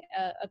doing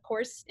a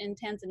course in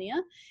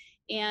Tanzania.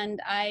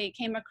 And I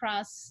came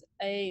across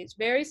a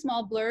very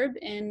small blurb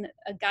in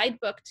a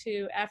guidebook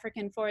to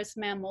African forest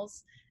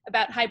mammals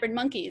about hybrid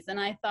monkeys. And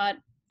I thought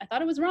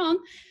it was wrong.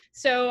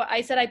 So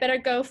I said, I better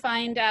go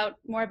find out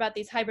more about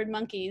these hybrid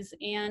monkeys.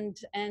 And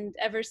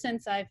ever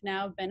since, I've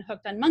now been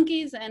hooked on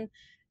monkeys. And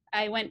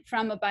I went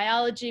from a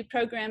biology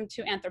program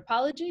to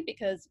anthropology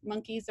because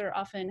monkeys are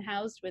often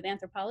housed with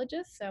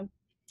anthropologists. So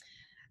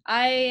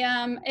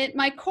at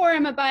my core,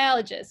 I'm a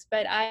biologist,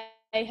 but I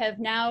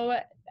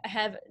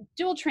have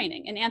dual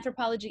training in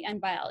anthropology and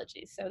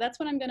biology. So that's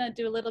what I'm going to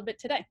do a little bit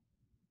today.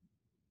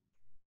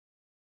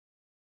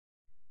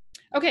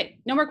 Okay,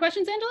 no more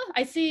questions, Angela?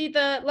 I see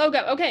the logo.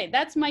 Okay,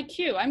 that's my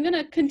cue. I'm going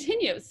to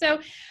continue. So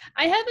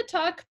I have a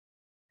talk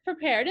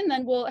prepared, and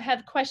then we'll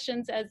have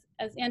questions as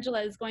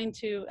Angela is going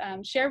to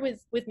share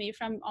with me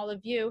from all of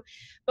you.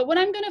 But what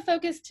I'm going to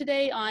focus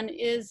today on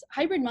is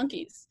hybrid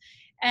monkeys.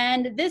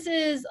 And this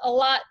is a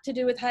lot to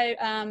do with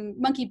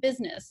monkey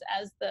business,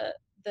 as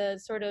the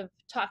sort of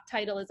talk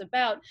title is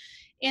about.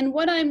 And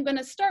what I'm going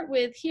to start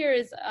with here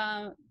is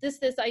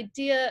this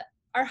idea: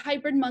 are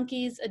hybrid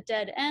monkeys a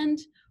dead end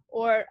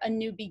or a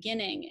new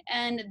beginning?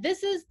 And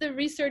this is the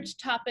research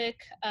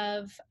topic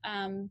of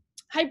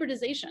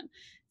hybridization.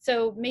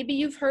 So maybe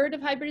you've heard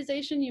of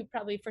hybridization. You've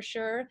probably for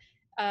sure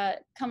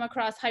come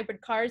across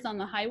hybrid cars on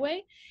the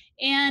highway.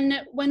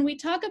 And when we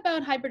talk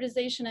about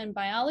hybridization in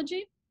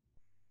biology,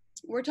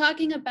 we're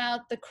talking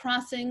about the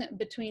crossing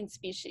between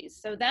species.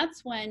 So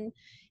that's when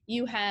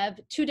you have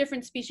two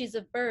different species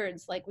of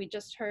birds, like we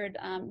just heard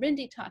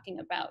Rindy talking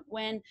about,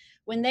 when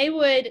they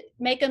would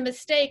make a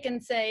mistake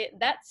and say,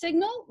 that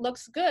signal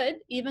looks good,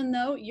 even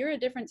though you're a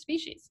different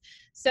species.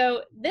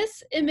 So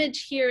this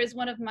image here is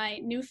one of my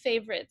new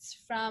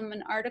favorites from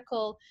an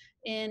article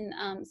in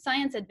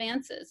Science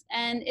Advances.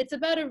 And it's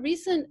about a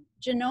recent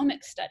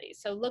genomic study.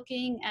 So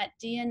looking at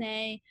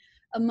DNA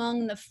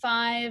among the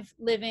 5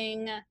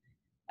 living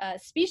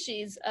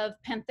species of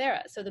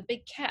Panthera, so the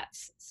big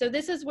cats. So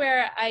this is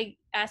where I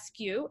ask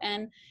you,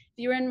 and if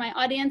you're in my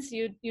audience,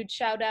 you'd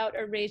shout out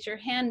or raise your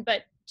hand,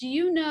 but do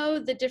you know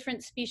the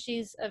different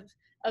species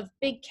of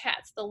big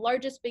cats, the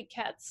largest big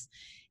cats?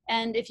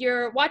 And if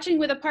you're watching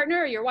with a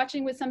partner, or you're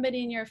watching with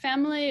somebody in your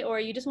family, or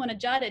you just want to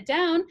jot it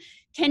down,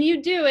 can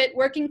you do it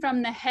working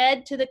from the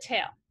head to the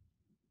tail?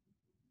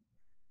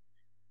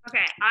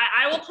 Okay,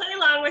 I will play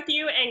along with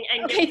you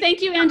and okay,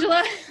 thank you,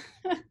 Angela.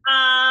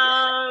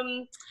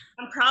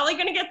 I'm probably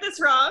gonna get this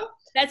wrong.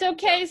 That's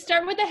okay,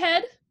 start with the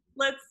head.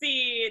 Let's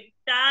see,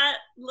 that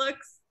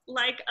looks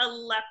like a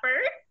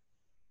leopard.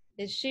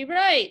 Is she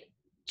right?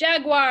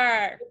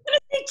 Jaguar. I'm gonna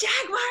say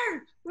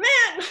jaguar,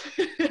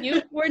 man.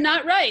 You were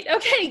not right.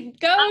 Okay,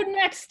 go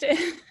next. The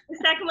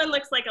second one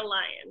looks like a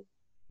lion.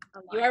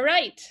 You are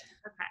right.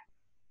 Okay.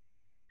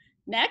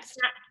 Next.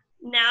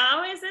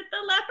 Now is it the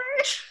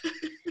leopard?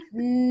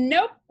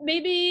 Nope,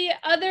 maybe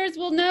others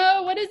will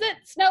know. What is it?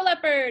 Snow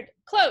leopard.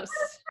 Close.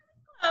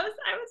 I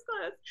was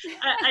close.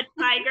 A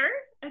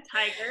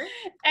tiger.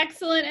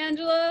 Excellent,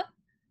 Angela.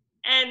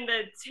 And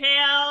the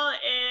tail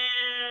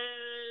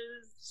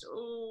is,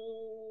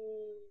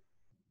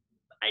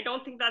 I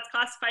don't think that's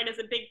classified as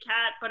a big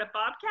cat, but a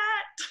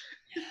bobcat.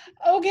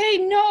 Okay,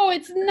 no,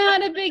 it's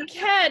not a big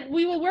cat.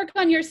 We will work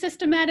on your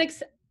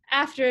systematics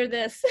after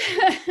this.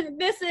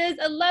 This is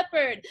a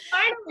leopard.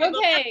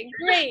 Okay,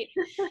 great.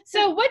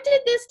 So what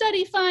did this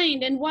study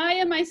find, and why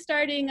am I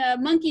starting a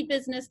monkey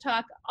business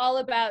talk all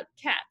about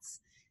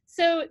cats?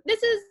 So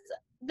this is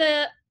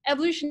the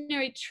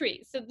evolutionary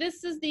tree. So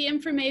this is the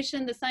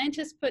information the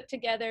scientists put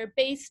together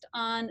based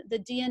on the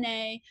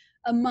DNA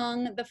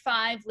among the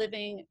 5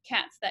 living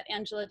cats that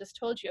Angela just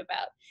told you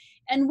about.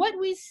 And what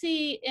we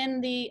see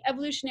in the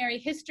evolutionary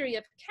history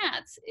of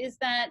cats is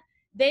that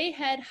they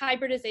had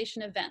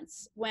hybridization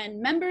events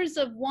when members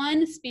of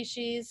one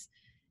species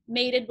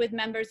mated with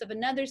members of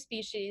another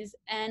species,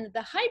 and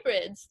the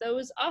hybrids,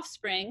 those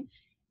offspring,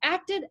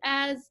 acted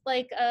as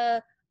like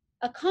a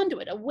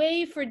conduit, a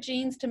way for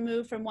genes to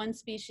move from one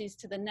species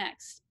to the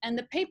next. And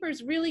the paper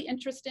is really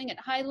interesting. It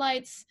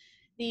highlights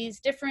these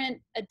different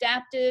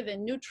adaptive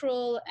and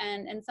neutral,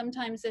 and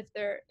sometimes if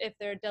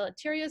they're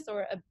deleterious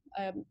or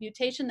a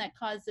mutation that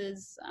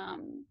causes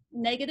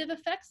negative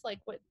effects, like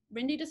what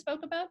Rindy just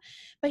spoke about.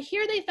 But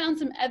here they found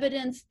some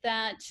evidence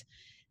that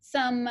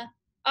some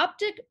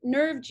optic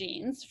nerve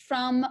genes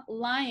from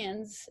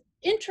lions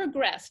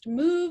introgressed,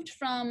 moved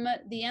from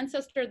the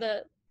ancestor,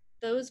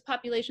 those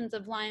populations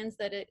of lions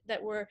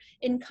that were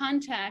in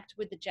contact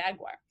with the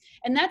jaguar.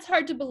 And that's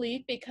hard to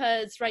believe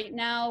because right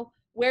now,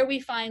 where we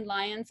find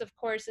lions, of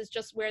course, is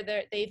just where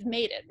they've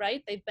mated,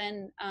 right? They've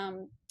been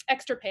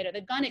extirpated,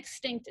 they've gone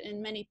extinct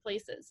in many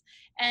places.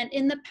 And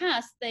in the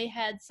past, they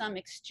had some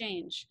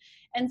exchange.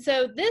 And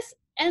so this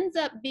ends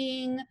up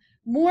being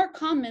more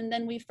common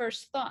than we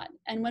first thought.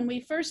 And when we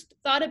first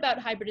thought about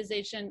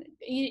hybridization,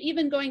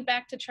 even going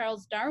back to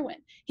Charles Darwin,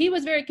 he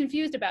was very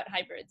confused about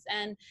hybrids.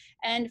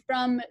 And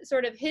from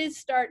sort of his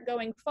start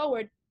going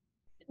forward,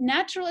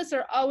 naturalists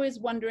are always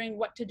wondering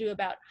what to do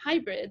about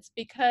hybrids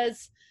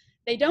because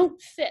they don't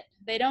fit.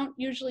 They don't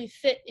usually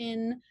fit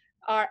in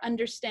our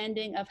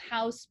understanding of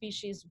how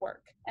species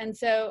work. And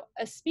so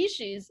a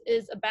species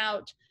is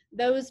about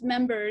those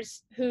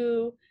members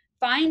who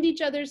find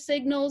each other's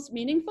signals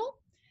meaningful,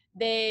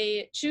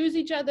 they choose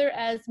each other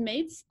as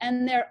mates,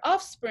 and their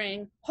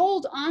offspring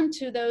hold on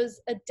to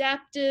those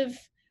adaptive,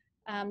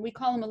 we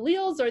call them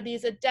alleles, or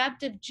these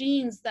adaptive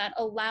genes that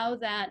allow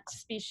that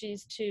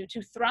species to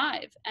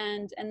thrive,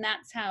 and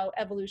that's how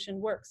evolution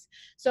works.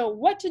 So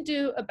what to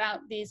do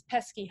about these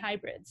pesky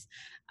hybrids?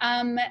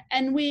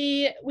 And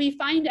we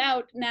find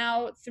out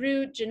now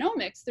through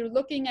genomics, through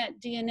looking at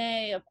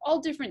DNA of all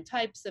different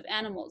types of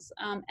animals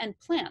and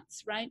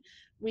plants, right?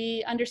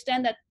 We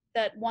understand that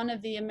one of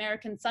the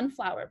American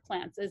sunflower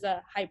plants is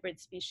a hybrid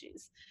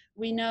species.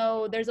 We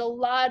know there's a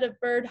lot of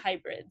bird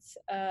hybrids,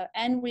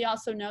 and we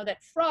also know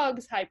that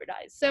frogs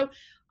hybridize. So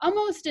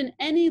almost in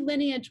any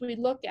lineage we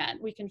look at,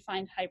 we can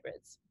find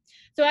hybrids.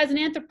 So as an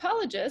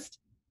anthropologist,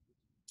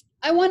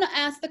 I want to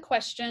ask the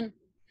question,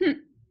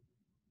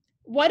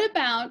 what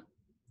about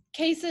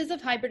cases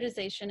of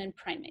hybridization in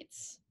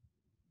primates?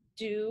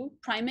 Do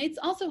primates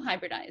also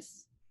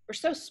hybridize? We're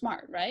so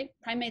smart, right?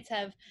 Primates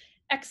have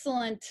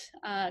excellent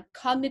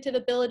cognitive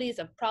abilities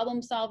of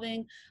problem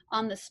solving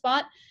on the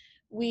spot.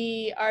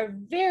 We are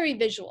very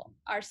visual.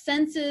 Our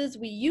senses,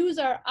 we use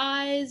our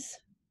eyes,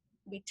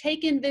 we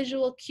take in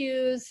visual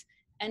cues,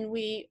 and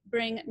we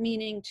bring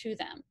meaning to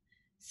them.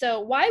 So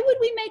why would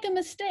we make a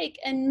mistake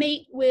and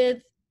mate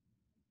with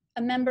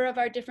a member of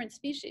our different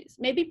species?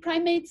 Maybe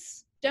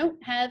primates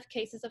don't have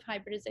cases of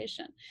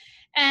hybridization.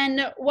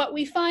 And what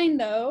we find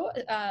though,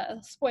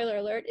 spoiler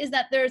alert, is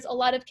that there's a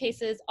lot of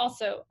cases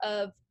also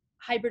of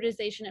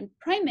hybridization in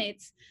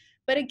primates.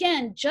 But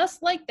again,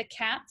 just like the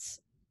cats,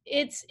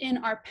 it's in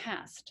our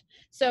past.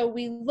 So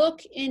we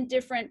look in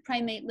different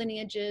primate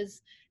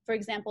lineages, for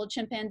example,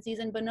 chimpanzees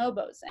and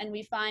bonobos, and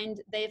we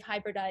find they've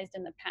hybridized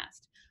in the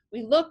past.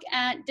 We look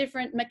at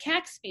different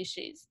macaque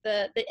species.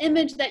 The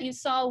image that you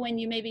saw when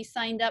you maybe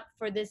signed up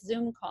for this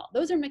Zoom call,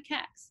 those are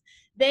macaques.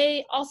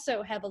 They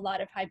also have a lot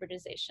of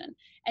hybridization.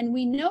 And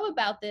we know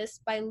about this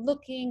by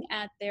looking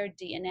at their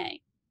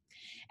DNA.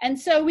 And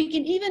so we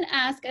can even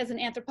ask as an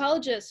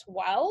anthropologist,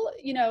 well,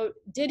 you know,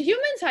 did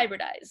humans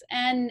hybridize?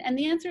 And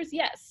the answer is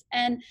yes.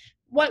 And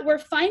what we're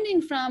finding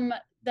from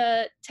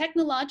the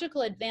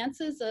technological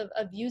advances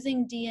of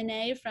using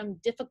DNA from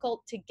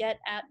difficult to get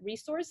at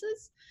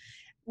resources,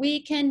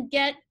 we can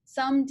get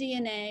some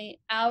DNA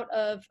out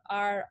of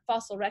our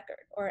fossil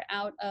record or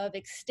out of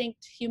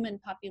extinct human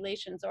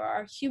populations or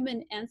our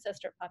human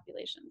ancestor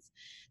populations.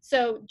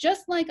 So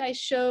just like I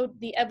showed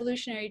the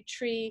evolutionary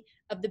tree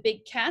of the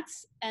big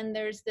cats, and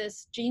there's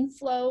this gene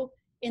flow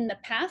in the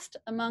past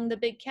among the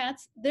big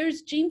cats,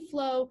 there's gene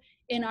flow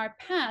in our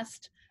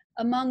past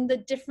among the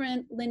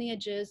different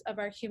lineages of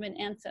our human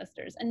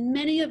ancestors. And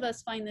many of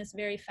us find this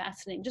very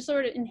fascinating, just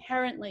sort of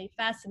inherently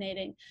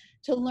fascinating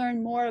to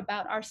learn more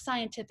about our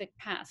scientific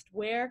past.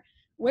 Where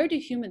do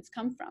humans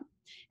come from?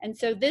 And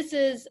so this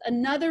is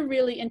another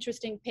really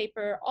interesting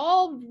paper,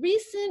 all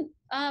recent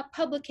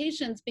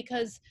publications,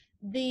 because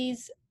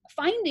these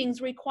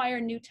findings require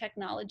new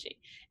technology.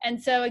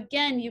 And so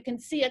again, you can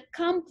see a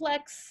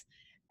complex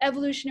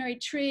evolutionary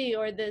tree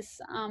or this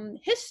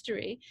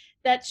history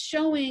that's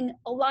showing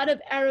a lot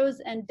of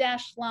arrows and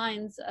dashed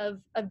lines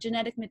of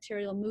genetic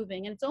material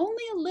moving. And it's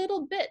only a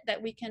little bit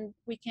that we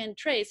can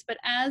trace, but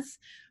as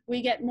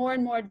we get more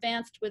and more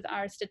advanced with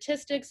our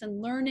statistics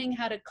and learning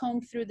how to comb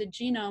through the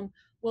genome,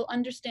 we'll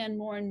understand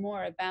more and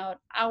more about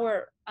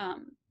our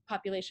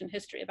population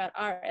history, about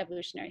our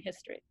evolutionary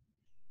history.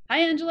 Hi,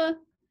 Angela.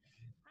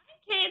 Hi,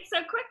 Kate. So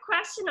quick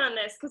question on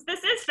this, because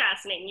this is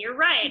fascinating. You're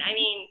right. I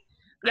mean,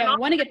 yeah, I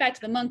want to get back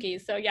to the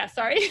monkeys, so yeah,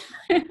 sorry.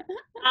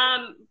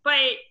 But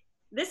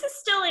this is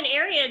still an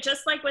area,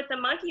 just like with the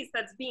monkeys,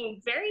 that's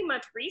being very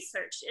much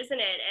researched, isn't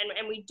it?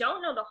 And we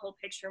don't know the whole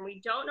picture, and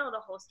we don't know the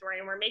whole story,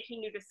 and we're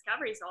making new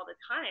discoveries all the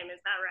time. Is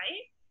that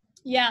right?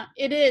 Yeah,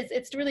 it is.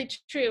 It's really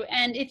true.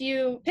 And if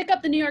you pick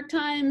up the New York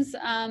Times,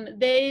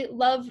 they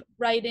love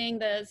writing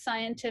the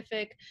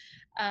scientific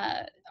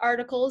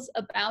articles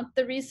about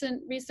the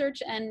recent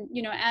research. And,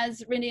 you know,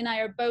 as Rindy and I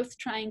are both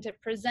trying to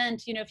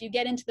present, you know, if you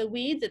get into the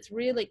weeds, it's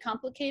really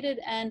complicated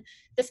and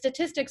the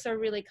statistics are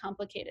really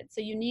complicated. So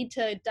you need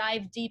to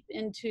dive deep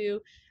into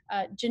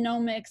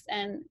genomics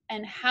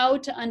and how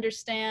to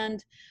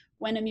understand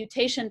when a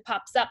mutation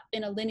pops up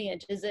in a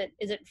lineage. Is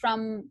it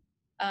from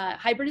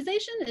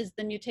hybridization? Is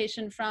the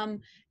mutation from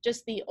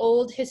just the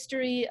old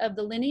history of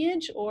the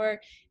lineage, or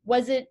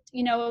was it,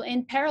 you know,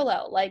 in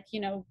parallel, like, you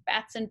know,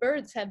 bats and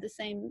birds have the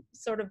same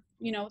sort of,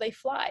 you know, they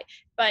fly,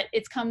 but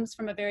it comes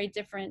from a very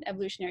different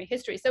evolutionary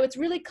history. So it's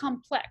really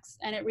complex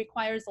and it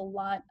requires a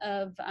lot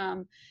of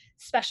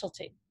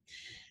specialty.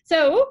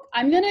 So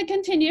I'm going to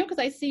continue because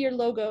I see your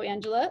logo,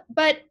 Angela,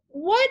 but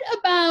what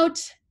about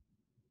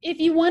if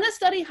you want to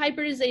study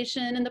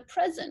hybridization in the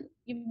present?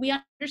 We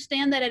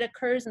understand that it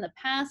occurs in the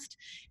past,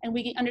 and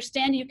we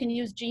understand you can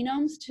use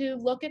genomes to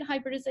look at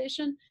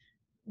hybridization.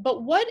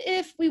 But what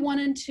if we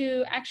wanted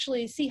to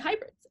actually see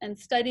hybrids and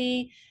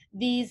study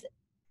these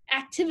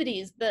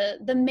activities,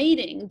 the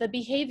mating, the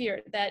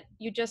behavior that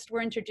you just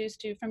were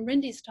introduced to from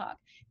Rindy's talk?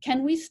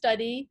 Can we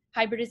study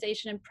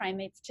hybridization in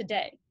primates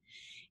today?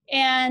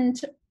 And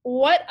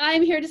what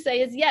I'm here to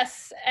say is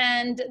yes,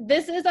 and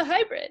this is a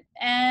hybrid.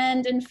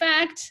 And in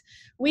fact,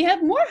 we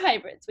have more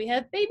hybrids. We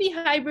have baby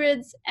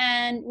hybrids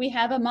and we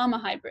have a mama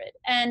hybrid.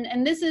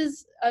 And this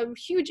is a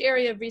huge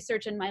area of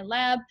research in my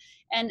lab.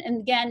 And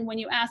again, when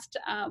you asked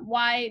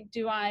why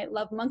do I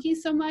love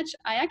monkeys so much,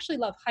 I actually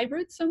love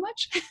hybrids so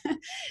much.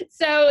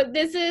 So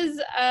this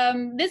is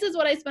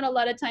what I spent a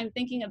lot of time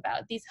thinking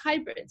about, these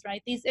hybrids,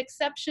 right? These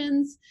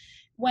exceptions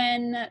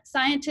when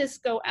scientists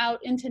go out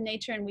into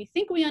nature and we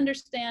think we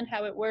understand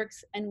how it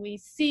works and we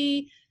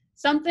see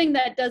something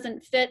that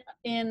doesn't fit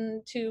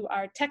into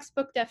our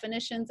textbook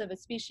definitions of a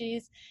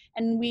species,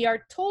 and we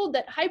are told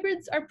that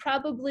hybrids are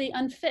probably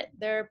unfit,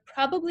 they're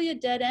probably a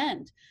dead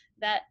end,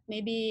 that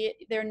maybe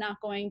they're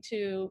not going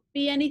to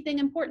be anything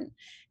important.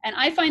 And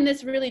I find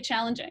this really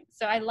challenging.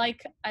 So I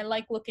like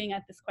looking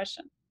at this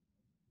question.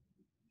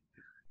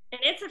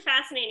 And it's a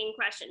fascinating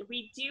question.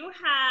 We do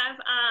have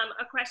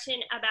a question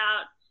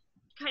about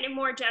kind of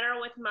more general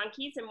with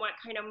monkeys and what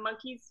kind of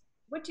monkeys,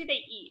 what do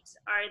they eat?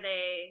 Are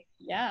they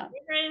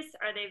carnivorous?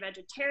 Are they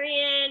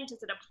vegetarian?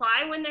 Does it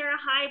apply when they're a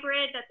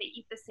hybrid that they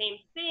eat the same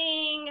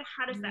thing?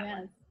 How does that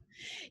work?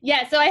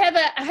 Yeah, so I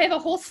have a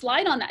whole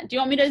slide on that. Do you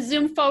want me to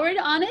zoom forward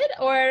on it,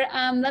 or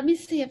let me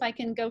see if I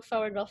can go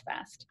forward real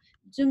fast.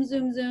 Zoom,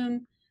 zoom,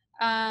 zoom.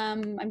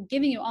 I'm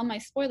giving you all my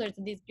spoilers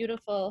of these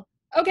beautiful.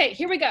 Okay,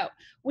 here we go.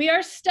 We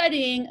are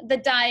studying the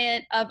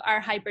diet of our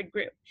hybrid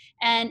group.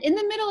 And in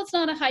the middle, it's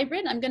not a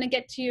hybrid. I'm going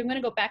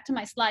to go back to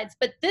my slides,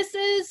 but this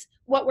is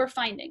what we're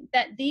finding,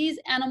 that these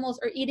animals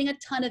are eating a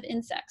ton of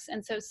insects.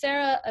 And so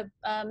Sarah,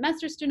 a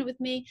master's student with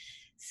me,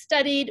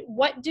 studied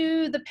what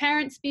do the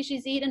parent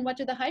species eat and what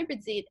do the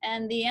hybrids eat.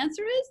 And the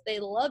answer is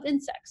they love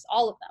insects,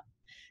 all of them.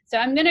 So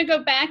I'm going to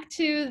go back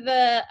to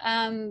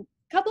the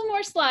couple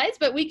more slides,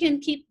 but we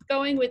can keep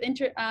going with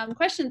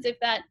questions if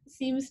that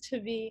seems to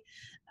be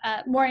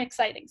more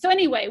exciting. So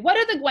anyway, what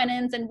are the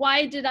guenons and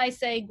why did I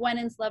say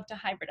guenons love to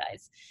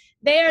hybridize?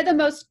 They are the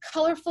most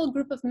colorful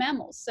group of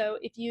mammals. So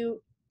if you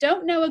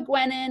don't know a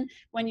guenon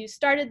when you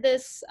started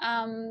this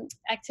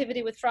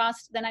activity with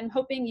Frost, then I'm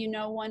hoping you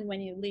know one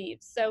when you leave.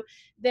 So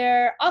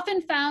they're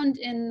often found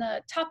in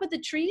the top of the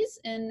trees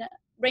in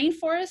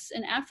rainforests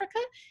in Africa.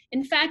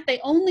 In fact, they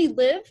only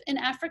live in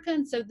Africa,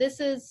 and so this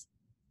is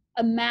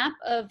a map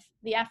of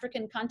the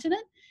African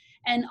continent.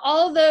 And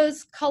all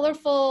those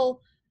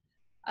colorful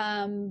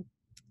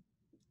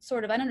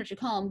sort of, I don't know what you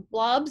call them,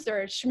 blobs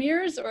or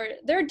smears, or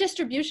their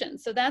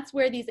distributions. So that's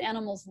where these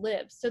animals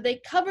live. So they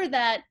cover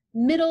that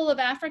middle of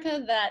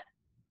Africa, that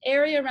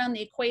area around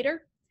the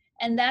equator.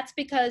 And that's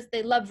because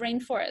they love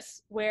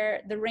rainforests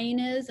where the rain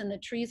is and the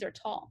trees are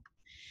tall.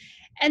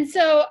 And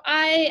so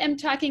I am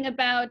talking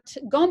about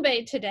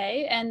Gombe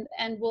today, and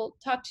we'll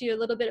talk to you a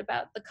little bit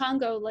about the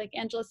Congo, like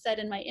Angela said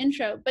in my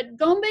intro. But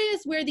Gombe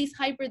is where these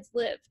hybrids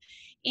live.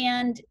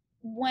 And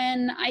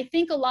when I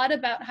think a lot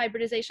about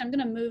hybridization, I'm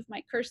going to move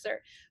my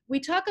cursor. We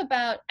talk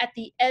about at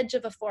the edge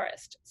of a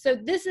forest. So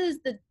this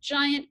is the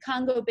giant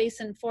Congo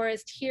Basin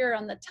forest here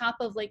on the top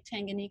of Lake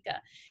Tanganyika.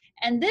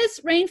 And this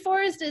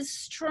rainforest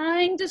is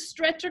trying to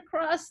stretch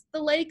across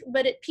the lake,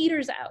 but it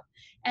peters out.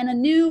 And a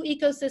new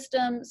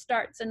ecosystem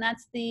starts, and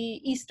that's the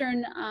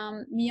eastern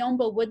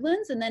Miombo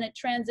woodlands, and then it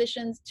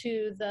transitions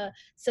to the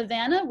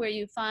savanna where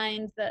you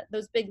find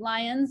those big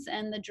lions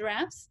and the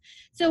giraffes.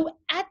 So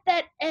at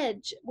that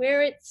edge,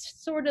 where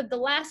it's sort of the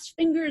last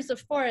fingers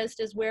of forest,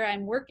 is where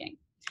I'm working.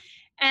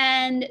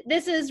 And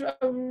this is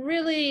a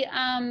really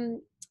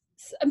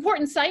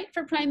important site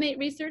for primate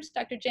research.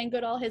 Dr. Jane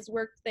Goodall has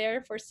worked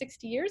there for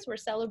 60 years. We're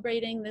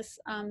celebrating this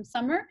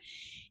summer.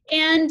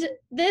 And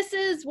this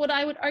is what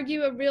I would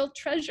argue a real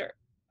treasure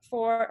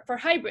for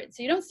hybrids.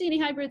 So you don't see any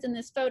hybrids in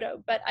this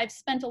photo, but I've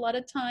spent a lot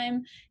of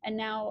time, and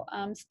now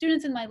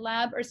students in my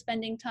lab are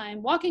spending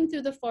time walking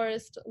through the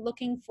forest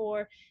looking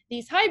for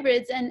these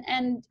hybrids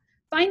and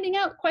finding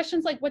out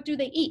questions like, what do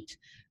they eat?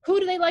 Who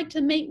do they like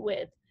to mate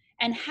with?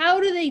 And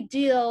how do they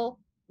deal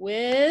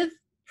with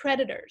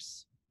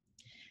predators?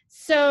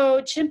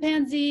 So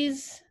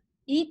chimpanzees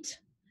eat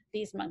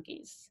these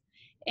monkeys.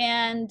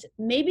 And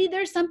maybe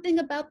there's something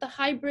about the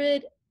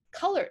hybrid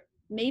color.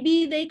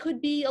 Maybe they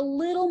could be a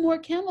little more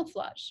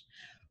camouflage.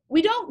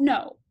 We don't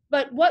know,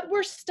 but what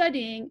we're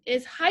studying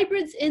is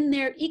hybrids in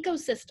their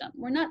ecosystem.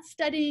 We're not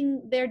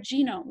studying their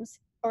genomes,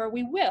 or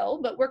we will,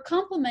 but we're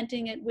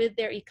complementing it with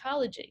their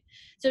ecology.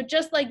 So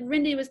just like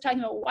Rindy was talking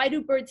about, why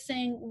do birds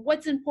sing?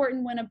 What's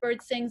important when a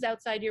bird sings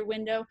outside your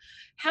window?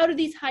 How do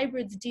these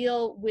hybrids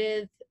deal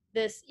with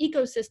this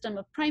ecosystem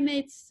of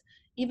primates,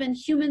 even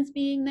humans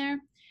being there?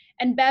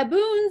 And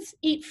baboons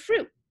eat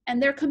fruit, and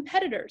they're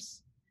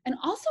competitors. And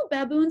also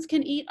baboons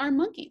can eat our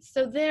monkeys.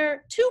 So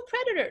they're two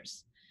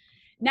predators.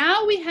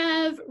 Now we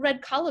have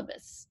red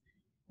colobus.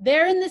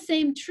 They're in the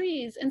same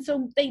trees, and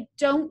so they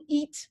don't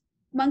eat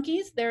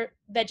monkeys. They're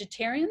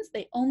vegetarians.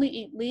 They only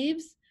eat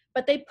leaves,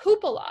 but they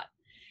poop a lot.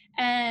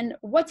 And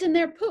what's in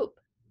their poop?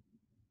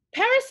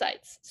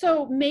 Parasites.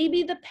 So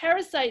maybe the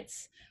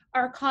parasites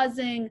are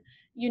causing,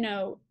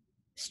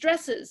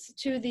 stresses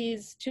to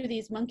these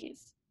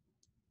monkeys.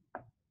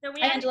 So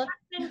we Hi, had Angela.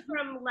 a question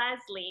from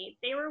Leslie.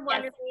 They were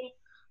wondering,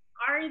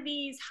 are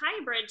these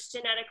hybrids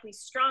genetically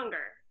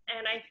stronger?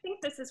 And I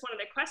think this is one of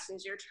the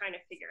questions you're trying to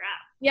figure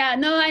out. Yeah,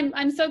 no,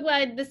 I'm so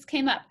glad this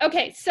came up.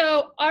 Okay,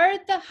 so are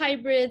the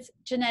hybrids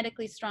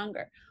genetically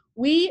stronger?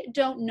 We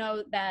don't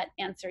know that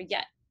answer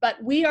yet,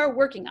 but we are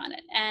working on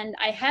it. And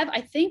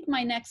I think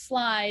my next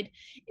slide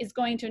is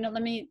going to, no,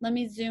 let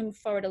me zoom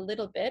forward a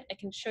little bit. I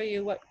can show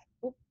you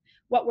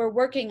what we're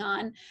working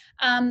on.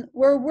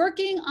 We're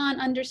working on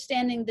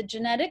understanding the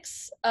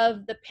genetics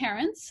of the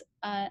parents,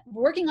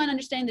 working on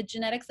understanding the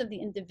genetics of the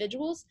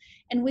individuals,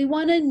 and we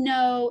want to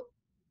know,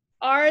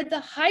 are the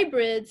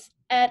hybrids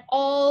at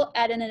all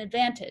at an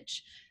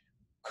advantage?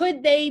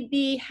 Could they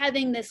be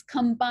having this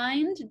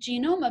combined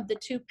genome of the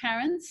two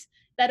parents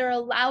that are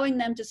allowing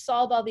them to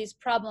solve all these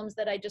problems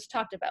that I just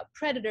talked about?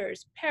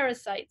 Predators,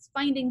 parasites,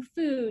 finding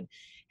food,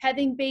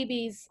 having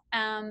babies.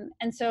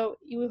 And so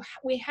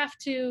we have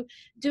to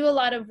do a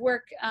lot of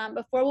work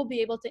before we'll be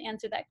able to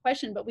answer that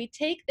question. But we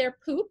take their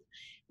poop,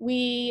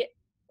 we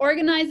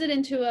organize it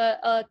into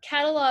a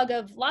catalog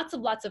of lots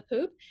of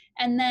poop,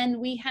 and then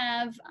we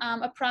have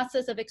a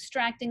process of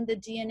extracting the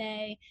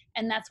DNA,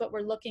 and that's what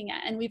we're looking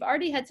at. And we've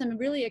already had some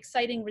really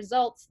exciting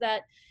results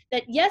that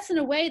yes, in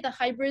a way, the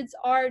hybrids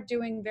are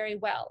doing very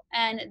well,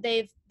 and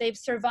they've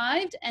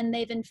survived, and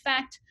they've in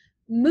fact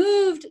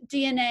moved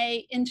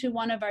DNA into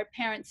one of our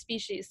parent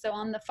species. So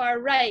on the far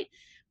right,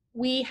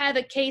 we have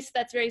a case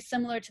that's very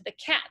similar to the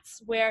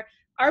cats, where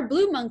our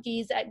blue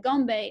monkeys at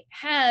Gombe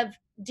have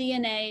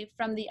DNA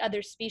from the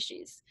other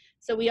species.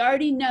 So we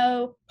already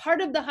know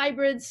part of the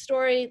hybrid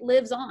story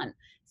lives on.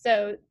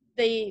 So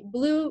the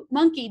blue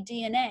monkey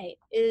DNA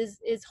is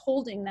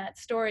holding that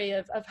story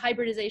of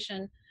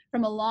hybridization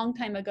from a long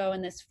time ago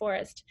in this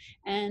forest.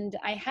 And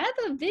I have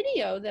a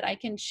video that I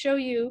can show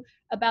you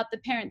about the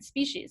parent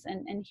species,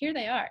 and here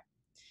they are.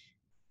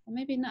 Well,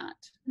 maybe not.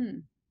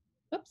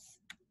 Oops.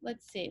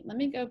 Let's see. Let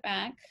me go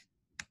back.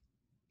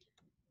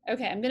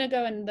 Okay, I'm going to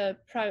go in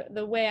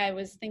the way I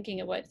was thinking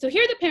it would. So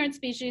here are the parent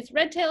species: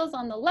 red tails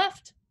on the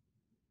left,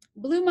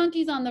 blue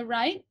monkeys on the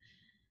right.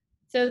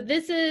 So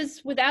this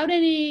is without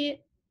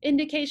any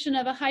indication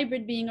of a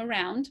hybrid being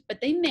around, but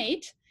they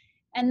mate.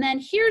 And then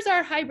here's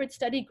our hybrid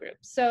study group.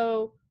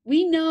 So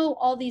we know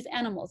all these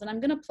animals, and I'm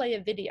going to play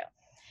a video.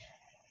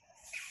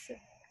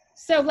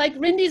 So like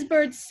Rindy's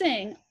birds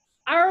sing,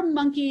 our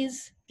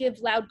monkeys give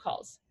loud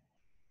calls.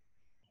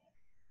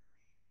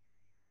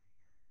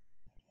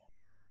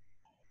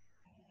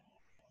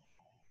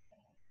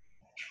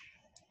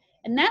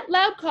 And that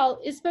loud call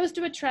is supposed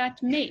to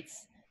attract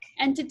mates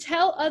and to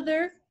tell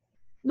other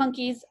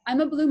monkeys,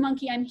 I'm a blue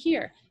monkey, I'm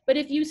here. But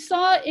if you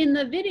saw in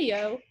the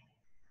video,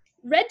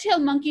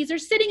 red-tailed monkeys are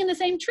sitting in the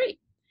same tree.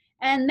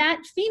 And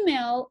that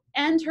female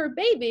and her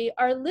baby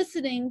are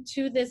listening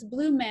to this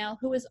blue male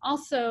who is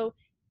also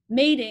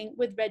mating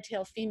with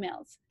red-tailed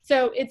females.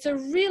 So it's a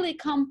really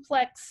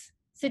complex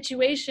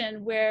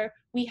situation where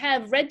we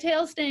have red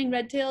tails staying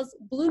red tails,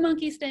 blue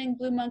monkeys staying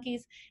blue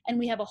monkeys, and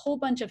we have a whole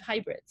bunch of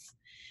hybrids.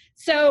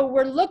 So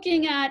we're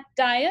looking at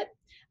diet,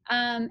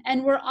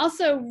 and we're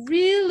also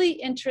really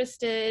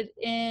interested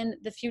in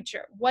the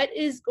future. What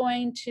is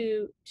going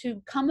to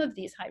come of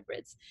these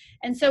hybrids?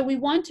 And so we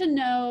want to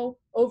know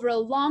over a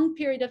long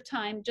period of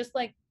time, just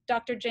like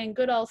Dr. Jane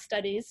Goodall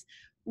studies,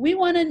 we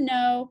want to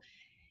know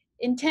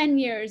in 10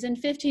 years, in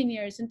 15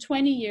 years, in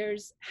 20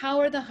 years, how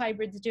are the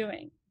hybrids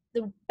doing?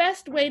 The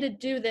best way to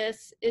do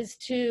this is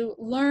to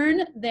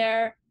learn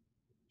their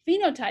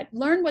phenotype,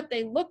 learn what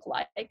they look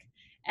like,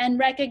 and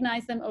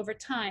recognize them over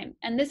time.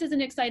 And this is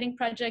an exciting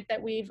project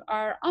that we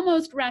are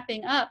almost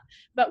wrapping up,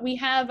 but we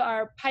have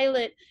our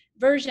pilot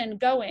version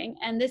going,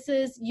 and this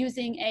is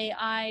using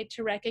AI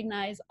to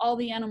recognize all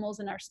the animals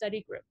in our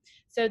study group.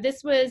 So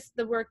this was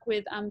the work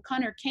with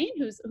Connor Kane,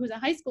 who's a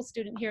high school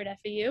student here at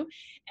FAU,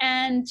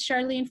 and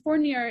Charlene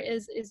Fournier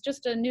is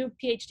just a new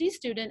PhD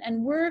student,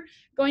 and we're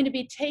going to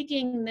be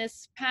taking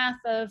this path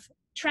of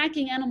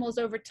tracking animals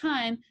over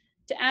time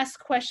to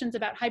ask questions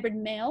about hybrid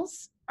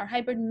males. Are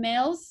hybrid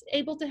males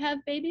able to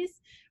have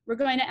babies? We're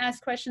going to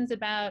ask questions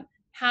about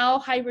how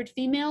hybrid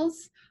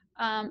females,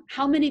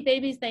 how many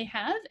babies they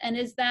have, and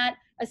is that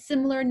a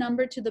similar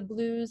number to the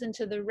blues and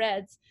to the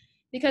reds?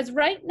 Because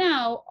right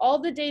now, all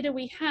the data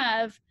we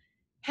have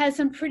has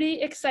some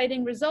pretty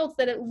exciting results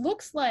that it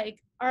looks like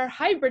our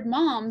hybrid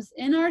moms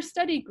in our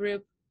study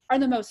group are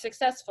the most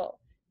successful,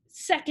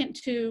 second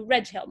to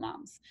red-tailed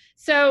moms.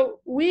 So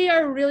we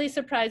are really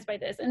surprised by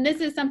this. And this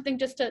is something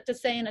just to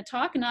say in a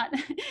talk,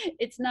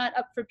 it's not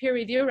up for peer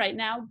review right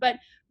now, but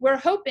we're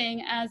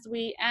hoping as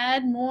we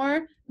add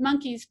more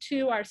monkeys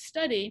to our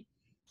study,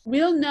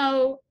 we'll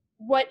know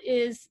what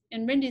is,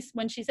 and Rindy,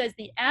 when she says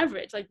the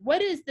average, like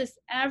what is this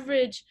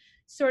average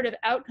sort of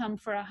outcome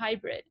for a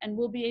hybrid? And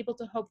we'll be able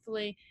to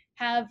hopefully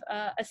have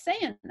a say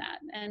in that.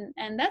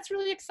 And that's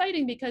really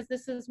exciting because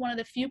this is one of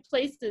the few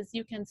places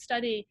you can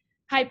study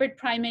hybrid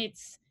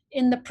primates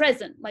in the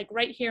present, like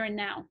right here and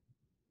now.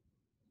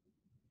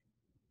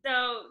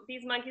 So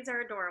these monkeys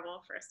are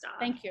adorable, first off.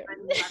 Thank you.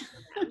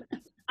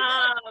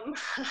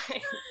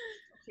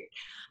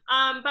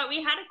 But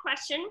we had a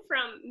question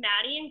from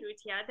Maddie and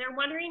Gutia. They're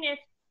wondering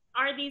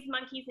are these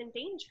monkeys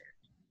endangered?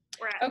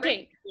 Or at risk of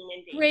being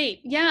endangered? Great.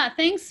 Yeah,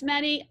 thanks,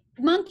 Maddie.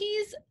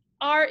 Monkeys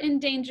are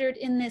endangered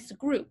in this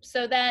group.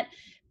 So that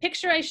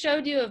picture I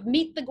showed you of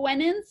Meet the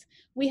Gwenins,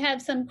 we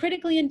have some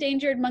critically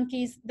endangered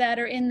monkeys that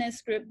are in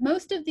this group.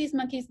 Most of these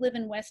monkeys live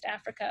in West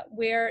Africa,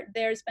 where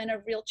there's been a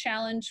real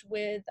challenge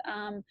with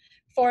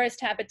forest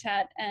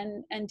habitat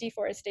and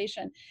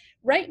deforestation.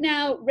 Right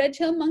now,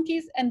 red-tailed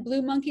monkeys and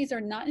blue monkeys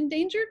are not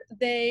endangered.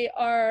 They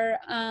are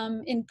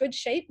in good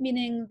shape,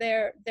 meaning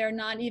they're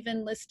not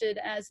even listed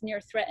as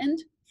near threatened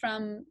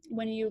from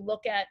when you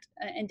look at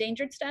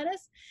endangered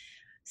status.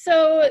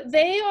 So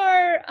they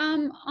are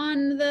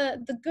on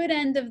the good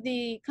end of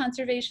the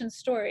conservation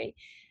story.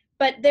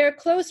 But their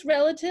close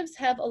relatives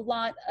have a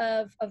lot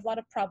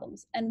of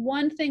problems. And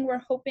one thing we're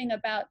hoping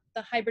about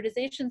the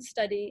hybridization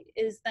study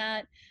is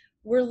that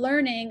we're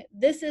learning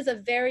this is a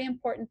very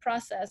important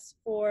process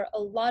for a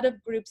lot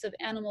of groups of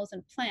animals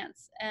and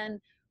plants.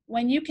 And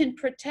when you can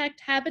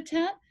protect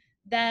habitat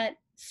that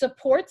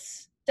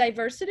supports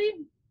diversity,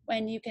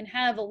 when you can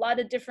have a lot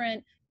of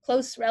different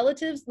close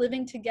relatives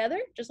living together,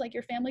 just like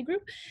your family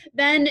group,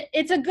 then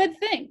it's a good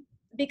thing,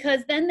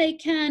 because then they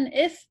can,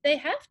 if they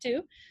have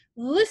to,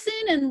 listen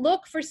and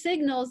look for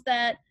signals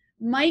that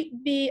might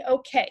be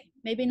okay.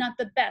 Maybe not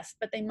the best,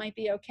 but they might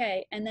be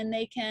okay. And then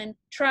they can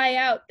try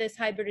out this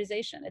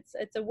hybridization.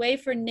 It's a way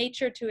for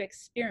nature to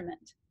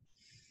experiment.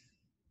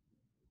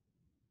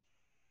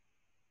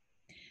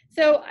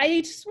 So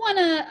I just want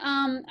to,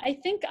 I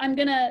think I'm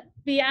going to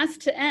be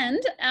asked to end.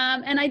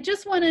 And I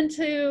just wanted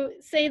to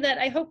say that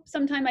I hope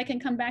sometime I can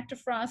come back to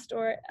Frost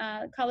or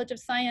College of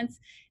Science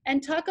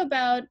and talk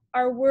about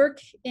our work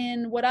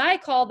in what I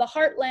call the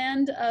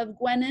heartland of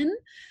Gwenin.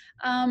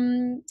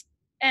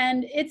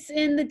 And it's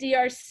in the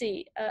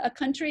DRC, a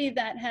country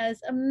that has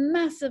a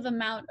massive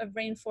amount of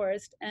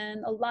rainforest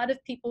and a lot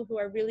of people who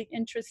are really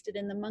interested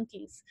in the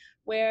monkeys,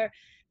 where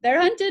they're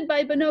hunted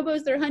by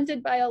bonobos, they're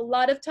hunted by a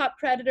lot of top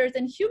predators,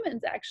 and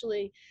humans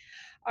actually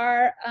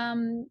are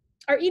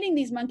eating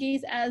these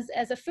monkeys as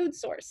a food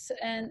source.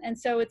 And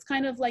so it's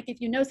kind of like if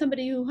you know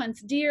somebody who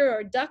hunts deer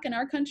or duck in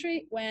our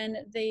country, when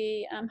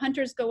the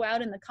hunters go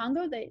out in the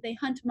Congo, they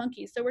hunt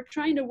monkeys. So we're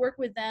trying to work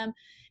with them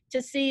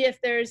to see if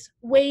there's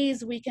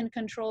ways we can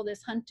control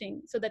this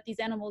hunting so that these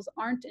animals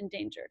aren't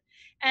endangered.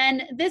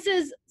 And this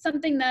is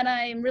something that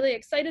I'm really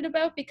excited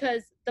about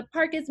because the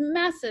park is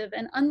massive,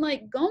 and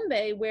unlike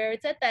Gombe, where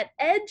it's at that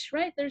edge,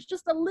 right, there's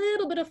just a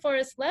little bit of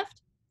forest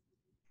left.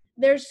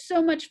 There's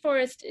so much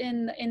forest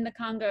in the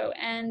Congo,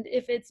 and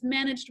if it's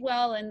managed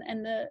well and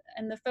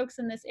the folks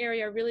in this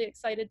area are really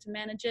excited to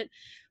manage it,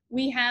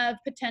 we have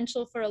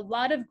potential for a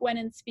lot of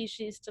Gwenin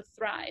species to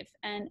thrive.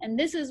 And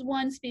this is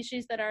one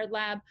species that our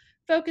lab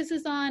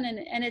focuses on,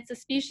 and it's a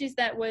species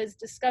that was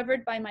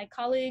discovered by my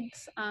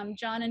colleagues,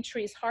 John and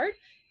Therese Hart,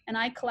 and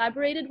I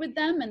collaborated with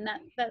them, and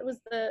that was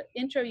the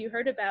intro you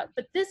heard about.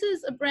 But this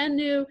is a brand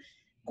new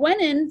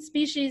Gwenin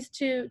species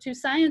to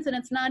science, and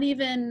it's not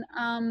even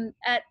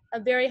at a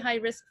very high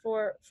risk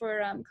for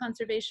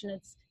conservation.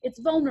 It's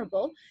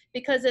vulnerable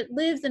because it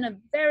lives in a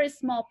very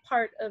small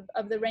part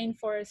of the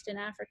rainforest in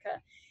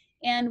Africa.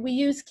 And we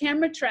use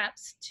camera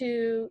traps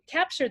to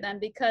capture them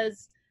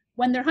because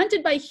when they're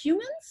hunted by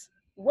humans,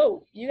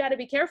 whoa, you got to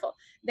be careful.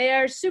 They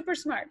are super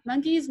smart.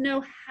 Monkeys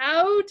know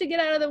how to get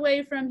out of the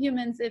way from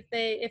humans if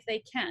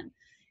they can.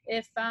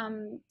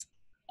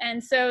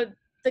 And so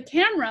the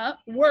camera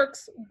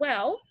works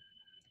well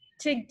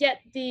to get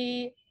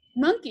the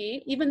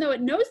monkey, even though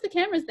it knows the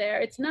camera's there,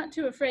 it's not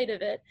too afraid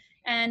of it.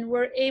 And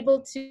we're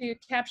able to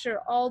capture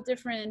all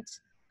different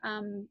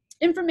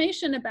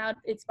information about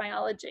its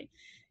biology.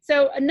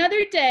 So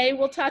another day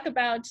we'll talk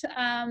about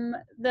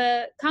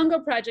the Congo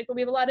project, but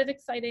we have a lot of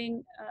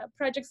exciting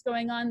projects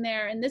going on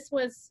there. And this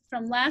was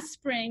from last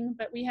spring,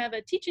 but we have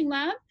a teaching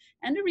lab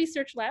and a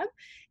research lab.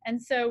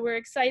 And so we're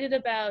excited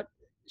about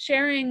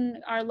sharing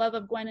our love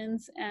of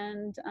guenons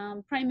and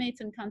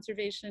primates and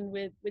conservation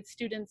with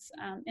students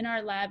in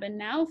our lab. And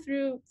now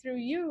through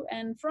you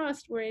and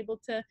Frost, we're able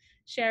to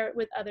share it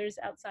with others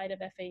outside of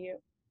FAU.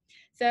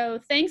 So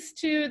thanks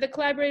to the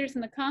collaborators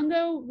in the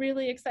Congo,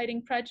 really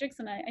exciting projects,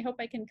 and I hope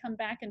I can come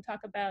back and talk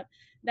about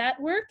that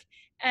work.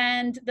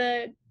 And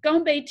the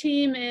Gombe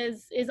team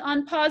is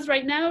on pause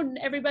right now.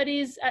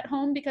 Everybody's at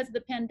home because of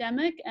the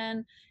pandemic,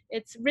 and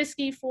it's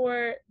risky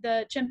for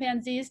the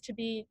chimpanzees to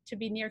be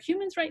near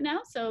humans right now,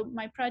 so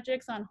my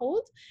project's on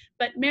hold.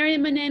 But Mary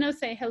and Maneno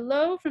say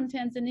hello from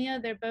Tanzania.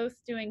 They're both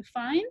doing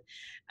fine.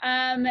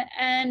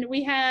 And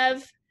we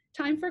have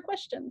time for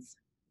questions.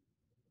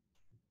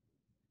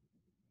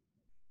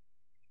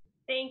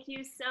 Thank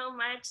you so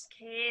much,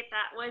 Kate.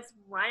 That was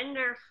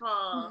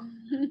wonderful.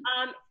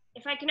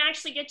 If I can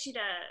actually get you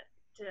to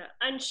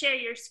unshare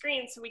your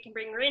screen so we can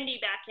bring Rindy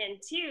back in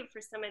too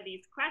for some of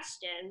these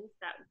questions,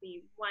 that would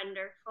be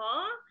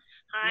wonderful.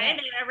 Hi,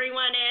 there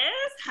everyone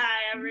is.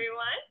 Hi,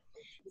 everyone.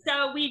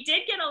 So we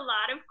did get a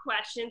lot of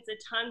questions,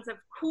 tons of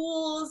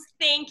cools,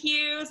 thank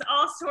yous,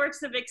 all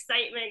sorts of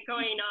excitement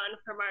going on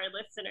from our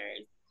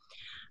listeners.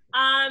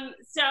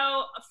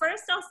 So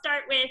first I'll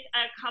start with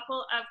a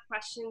couple of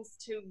questions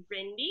to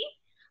Rindy.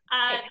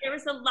 There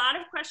was a lot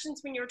of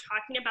questions when you were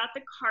talking about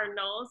the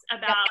cardinals,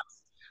 about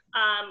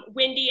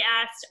Wendy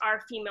asked,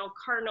 are female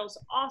cardinals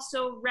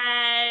also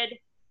red?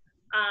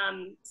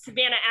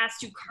 Savannah asked,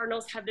 do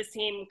cardinals have the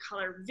same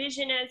color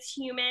vision as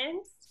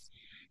humans?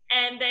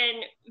 And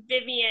then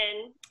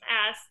Vivian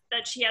asked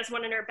that she has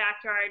one in her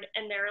backyard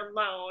and they're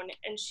alone,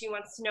 and she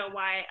wants to know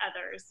why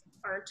others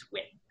aren't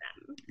with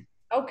them.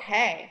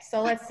 Okay,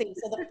 so let's see.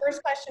 So the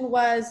first question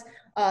was,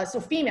 so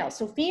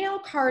female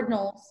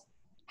cardinals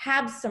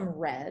have some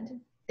red.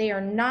 They are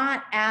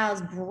not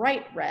as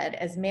bright red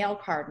as male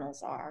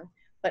cardinals are,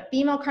 but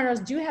female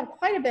cardinals do have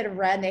quite a bit of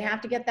red. And they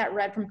have to get that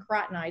red from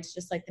carotenoids,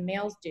 just like the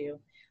males do.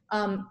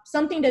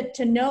 Something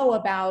to know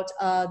about,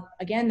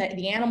 again,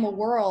 the animal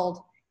world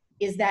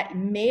is that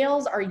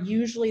males are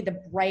usually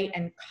the bright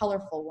and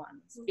colorful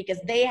ones because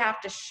they have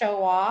to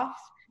show off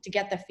to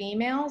get the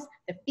females.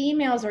 The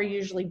females are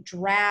usually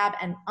drab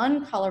and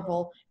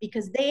uncolorful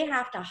because they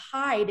have to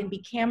hide and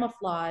be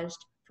camouflaged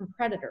from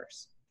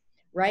predators,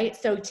 right?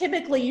 So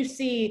typically you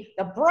see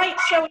the bright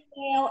showy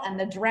male and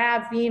the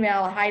drab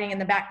female hiding in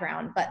the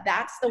background, but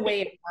that's the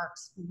way it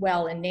works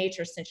well in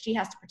nature since she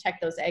has to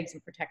protect those eggs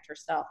and protect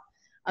herself.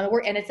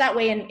 And it's that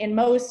way in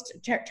most,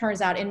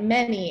 turns out, in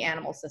many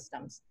animal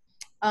systems.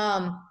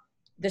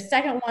 The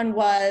second one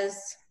was,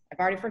 I've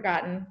already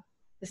forgotten.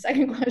 The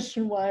second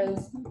question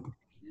was?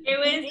 It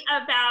was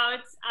about,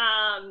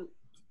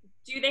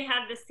 do they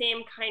have the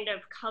same kind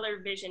of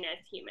color vision as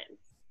humans?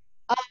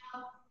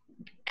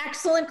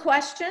 Excellent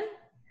question.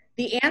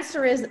 The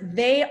answer is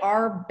they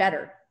are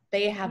better.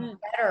 They have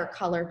better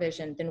color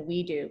vision than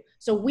we do.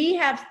 So we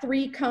have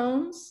 3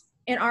 cones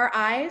in our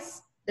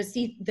eyes.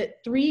 The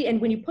 3,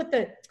 and when you put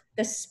the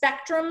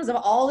spectrums of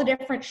all the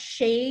different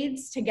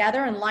shades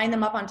together and line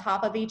them up on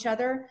top of each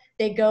other,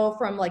 they go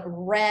from like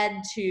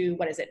red to,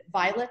 what is it,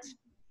 violet,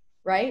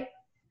 right?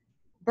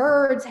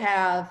 Birds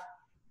have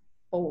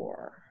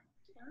 4,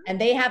 and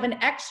they have an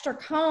extra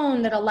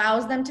cone that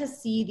allows them to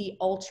see the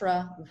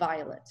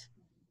ultraviolet.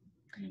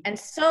 And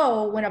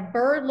so when a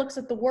bird looks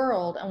at the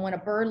world and when a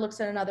bird looks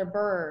at another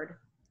bird,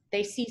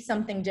 they see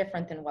something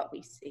different than what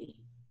we see.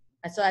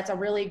 And so that's a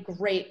really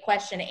great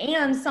question,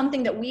 and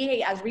something that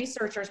we as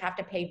researchers have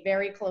to pay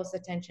very close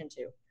attention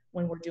to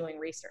when we're doing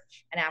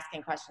research and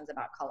asking questions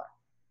about color.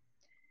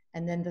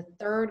 And then the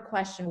third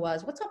question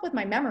was, what's up with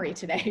my memory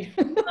today?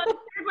 The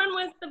third one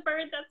was the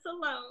bird that's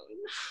alone.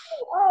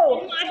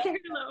 Oh.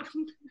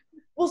 Alone.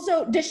 Well,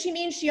 so does she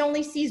mean she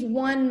only sees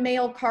one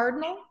male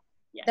cardinal?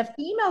 Yes. The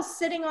female's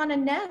sitting on a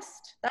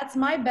nest. That's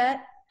my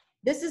bet.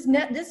 This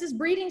is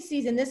breeding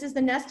season. This is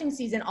the nesting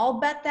season. I'll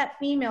bet that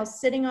female's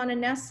sitting on a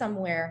nest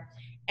somewhere.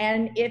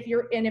 And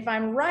if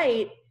I'm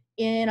right,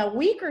 in a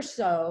week or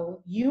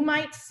so, you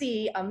might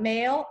see a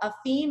male, a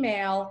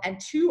female, and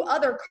 2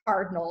 other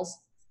cardinals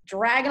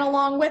dragging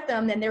along with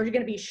them. Then they're going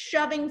to be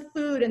shoving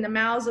food in the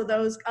mouths of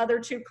those other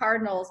 2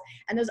 cardinals.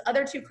 And those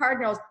other 2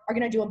 cardinals are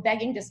going to do a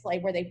begging display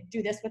where they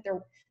do this with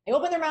they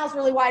open their mouths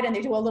really wide and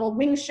they do a little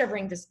wing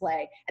shivering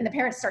display. And the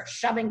parents start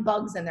shoving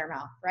bugs in their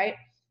mouth, right?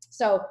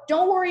 So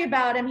don't worry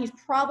about him. He's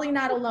probably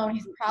not alone.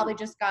 He's probably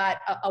just got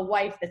a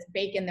wife that's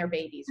baking their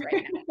babies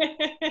right now.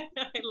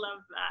 I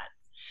love that.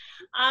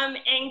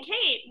 And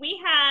Kate,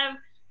 we have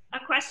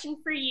a question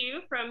for you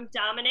from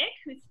Dominic,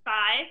 who's 5.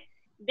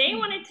 They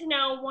wanted to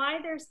know why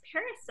there's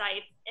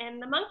parasites in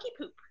the monkey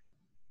poop.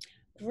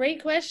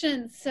 Great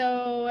question.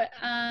 So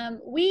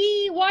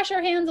we wash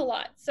our hands a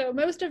lot. So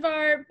most of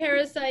our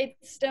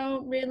parasites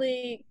don't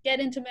really get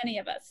into many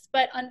of us.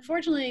 But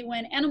unfortunately,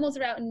 when animals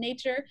are out in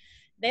nature,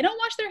 they don't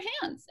wash their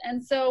hands.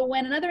 And so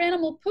when another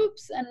animal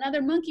poops and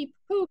another monkey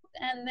poops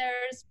and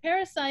there's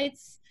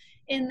parasites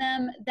in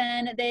them,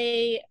 then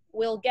they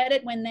will get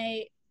it when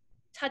they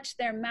touch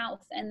their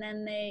mouth, and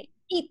then they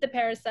eat the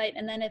parasite.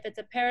 And then if it's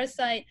a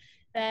parasite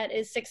that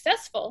is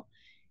successful,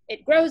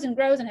 it grows and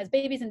grows and has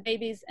babies and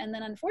babies, and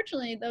then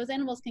unfortunately those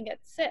animals can get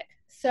sick.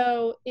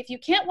 So if you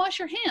can't wash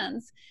your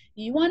hands,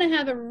 you want to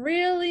have a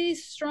really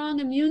strong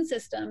immune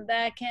system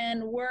that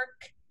can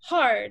work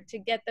hard to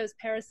get those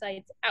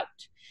parasites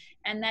out,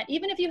 and that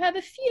even if you have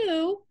a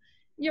few,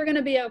 you're going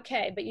to be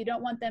okay, but you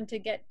don't want them to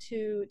get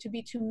to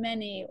be too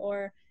many,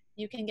 or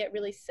you can get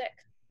really sick.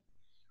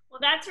 Well,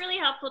 that's really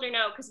helpful to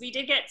know, because we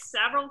did get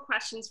several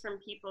questions from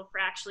people, for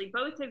actually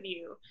both of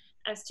you,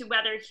 as to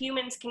whether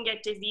humans can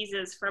get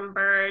diseases from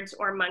birds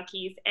or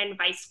monkeys and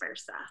vice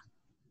versa.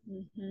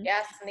 Mm-hmm.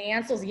 Yes, and the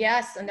answer is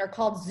yes, and they're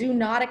called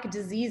zoonotic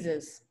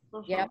diseases.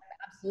 Mm-hmm. Yep,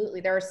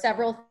 absolutely. There are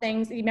several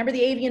things. You remember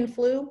the avian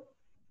flu,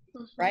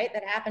 right?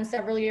 That happened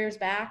several years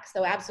back.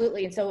 So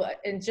absolutely. And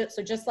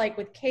so, just like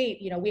with Kate,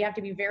 we have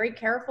to be very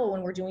careful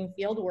when we're doing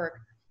field work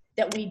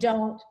that we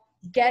don't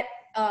get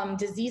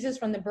diseases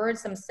from the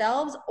birds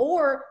themselves,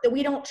 or that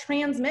we don't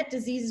transmit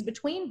diseases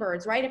between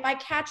birds, right? If I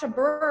catch a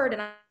bird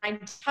and I'm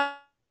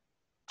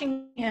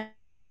touching him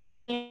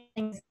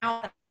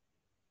out,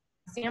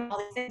 all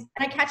these things, and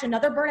I catch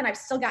another bird and I've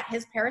still got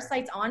his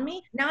parasites on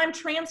me, now I'm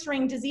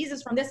transferring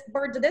diseases from this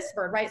bird to this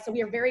bird, right? So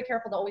we are very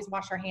careful to always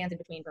wash our hands in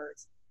between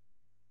birds.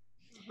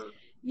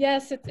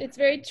 Yes, it's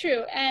very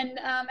true. And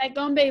at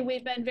Gombe,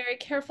 we've been very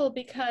careful,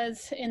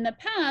 because in the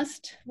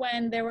past,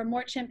 when there were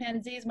more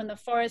chimpanzees, when the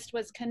forest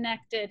was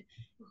connected,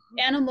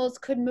 animals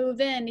could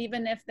move in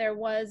even if there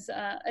was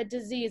a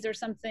disease or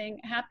something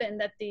happened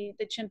that the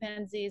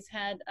chimpanzees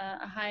had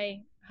a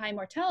high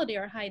mortality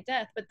or high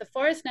death, but the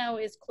forest now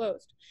is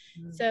closed.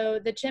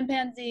 So the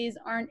chimpanzees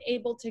aren't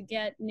able to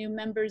get new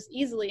members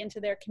easily into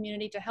their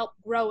community to help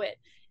grow it.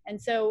 And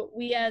so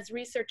we as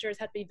researchers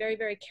have to be very,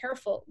 very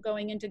careful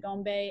going into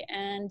Gombe,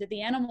 and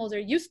the animals are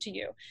used to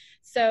you.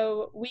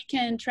 So we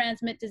can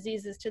transmit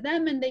diseases to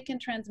them and they can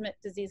transmit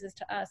diseases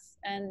to us.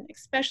 And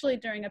especially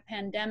during a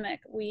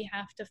pandemic, we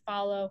have to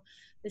follow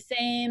the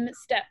same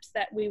steps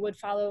that we would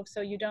follow,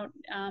 so you don't,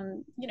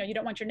 you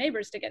don't want your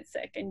neighbors to get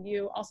sick, and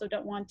you also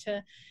don't want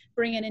to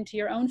bring it into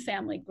your own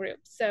family group.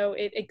 So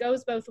it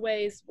goes both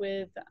ways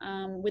with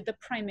the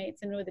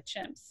primates and with the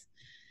chimps.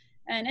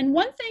 And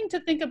one thing to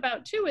think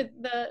about too is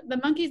the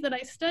monkeys that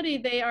I study,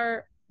 they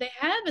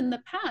have in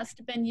the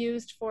past been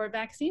used for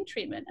vaccine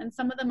treatment, and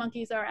some of the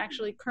monkeys are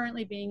actually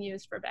currently being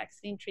used for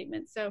vaccine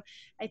treatment. So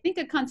I think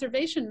a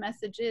conservation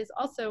message is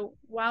also,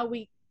 while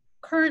we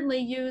currently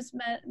use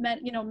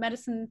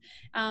medicine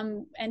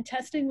and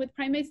testing with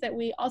primates, that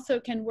we also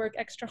can work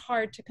extra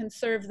hard to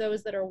conserve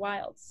those that are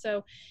wild.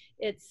 So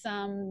it's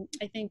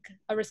I think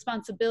a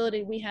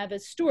responsibility we have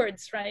as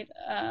stewards, right,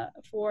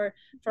 for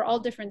all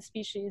different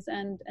species,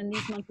 and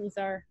these monkeys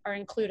are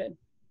included.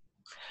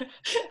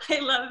 I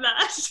love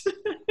that.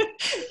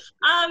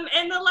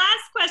 And the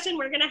last question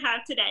we're going to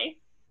have today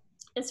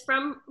is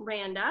from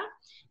Randa,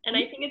 and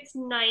I think it's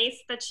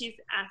nice that she's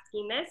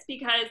asking this,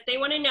 because they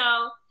want to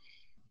know,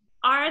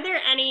 are there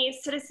any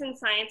citizen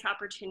science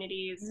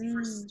opportunities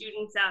for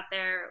students out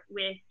there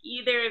with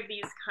either of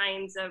these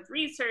kinds of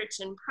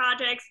research and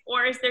projects,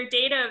 or is there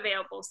data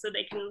available so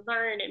they can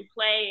learn and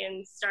play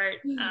and start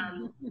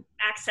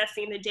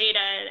accessing the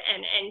data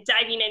and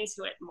diving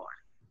into it more?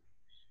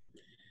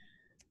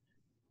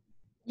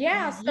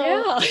 Yeah,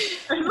 so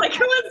I'm like,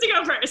 who wants to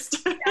go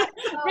first?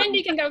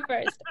 Randy can go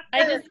first.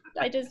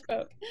 I just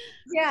spoke.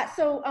 Yeah,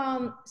 so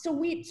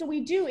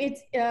we do.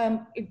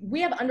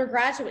 We have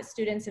undergraduate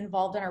students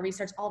involved in our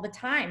research all the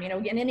time.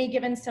 In any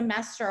given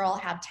semester, I'll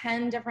have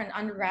 10 different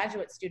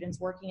undergraduate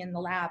students working in the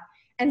lab,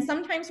 and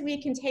sometimes we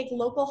can take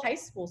local high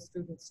school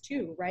students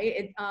too,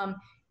 right?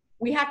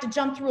 We have to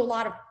jump through a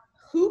lot of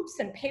hoops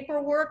and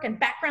paperwork and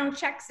background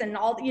checks and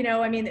all.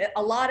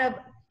 A lot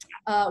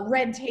of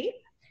red tape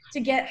to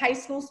get high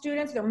school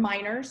students, they're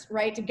minors,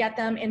 right, to get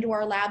them into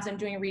our labs and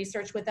doing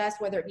research with us,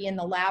 whether it be in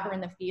the lab or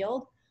in the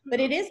field. But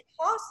it is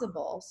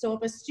possible. So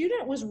if a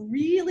student was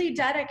really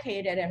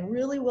dedicated and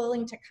really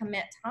willing to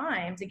commit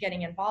time to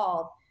getting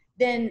involved,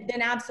 then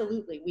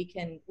absolutely we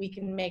can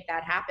make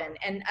that happen.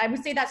 And I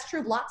would say that's true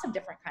of lots of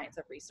different kinds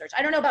of research.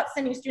 I don't know about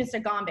sending students to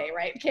Gombe,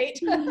 right, Kate?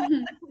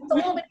 It's a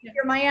little bit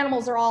easier. My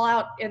animals are all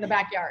out in the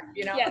backyard,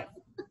 Yes.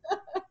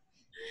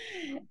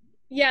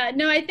 Yeah,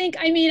 no, I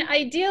mean,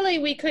 ideally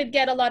we could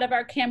get a lot of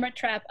our camera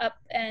trap up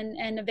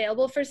and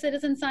available for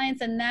citizen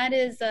science, and that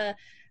is a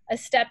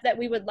step that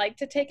we would like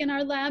to take in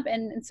our lab.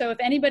 And so if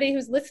anybody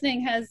who's listening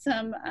has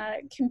some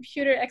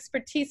computer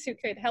expertise who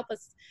could help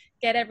us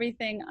get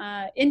everything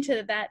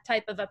into that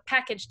type of a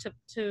package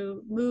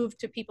to move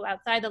to people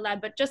outside the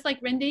lab. But just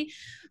like Rindy,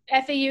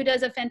 FAU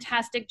does a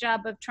fantastic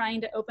job of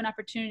trying to open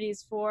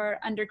opportunities for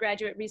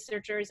undergraduate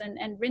researchers,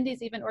 and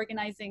Rindy's even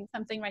organizing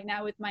something right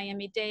now with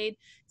Miami-Dade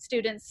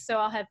students. So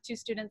I'll have 2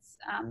 students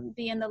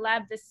be in the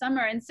lab this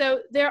summer. And so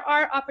there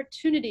are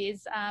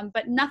opportunities,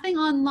 but nothing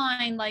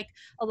online like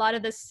a lot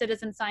of the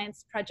citizen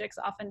science projects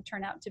often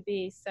turn out to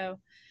be. So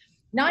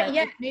not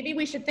yet. Maybe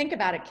we should think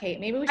about it, Kate.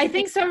 Maybe we should. I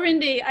think so,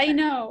 Rindy. I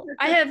know.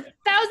 I have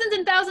thousands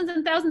and thousands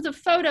and thousands of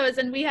photos,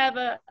 and we have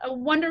a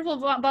wonderful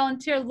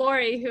volunteer,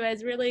 Lori, who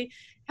has really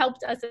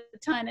helped us a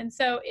ton. And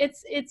so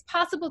it's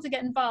possible to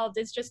get involved.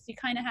 It's just you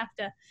kind of have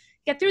to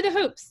get through the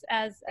hoops,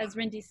 as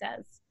Rindy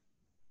says.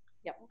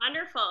 Yep.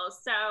 Wonderful.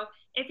 So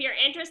if you're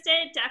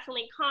interested,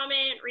 definitely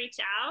comment, reach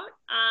out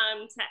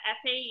to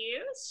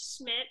FAU,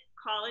 Schmidt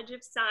College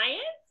of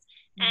Science,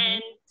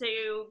 and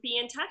to be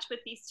in touch with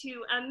these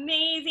 2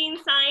 amazing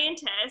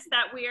scientists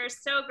that we are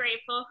so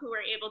grateful who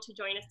were able to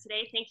join us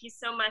today. Thank you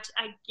so much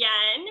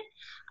again.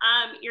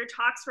 Your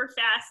talks were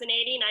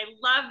fascinating. I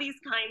love these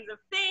kinds of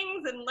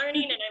things and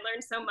learning, and I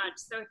learned so much.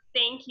 So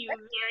thank you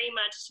very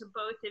much to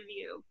both of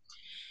you.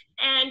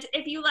 And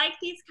if you like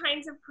these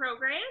kinds of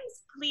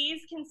programs,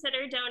 please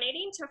consider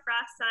donating to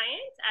Frost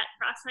Science at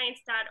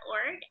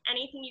frostscience.org.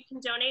 Anything you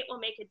can donate will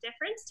make a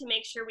difference to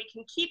make sure we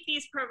can keep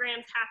these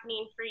programs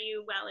happening for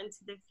you well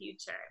into the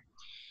future.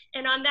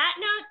 And on that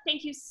note,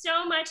 thank you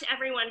so much,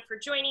 everyone, for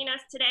joining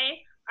us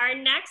today. Our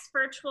next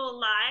virtual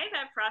live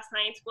at Frost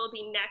Science will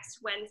be next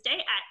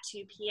Wednesday at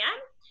 2 p.m.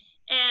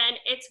 And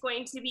it's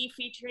going to be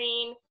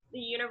featuring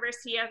the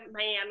University of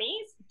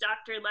Miami's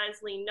Dr.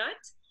 Leslie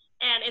Nutt.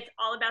 And it's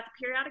all about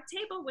the periodic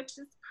table, which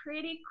is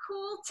pretty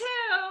cool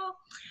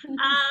too.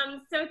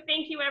 So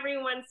thank you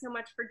everyone so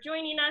much for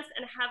joining us,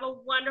 and have a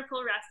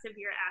wonderful rest of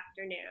your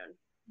afternoon.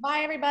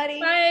 Bye, everybody.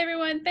 Bye,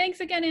 everyone. Thanks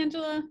again,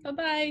 Angela.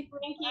 Bye-bye.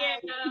 Thank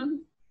you.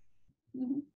 Bye.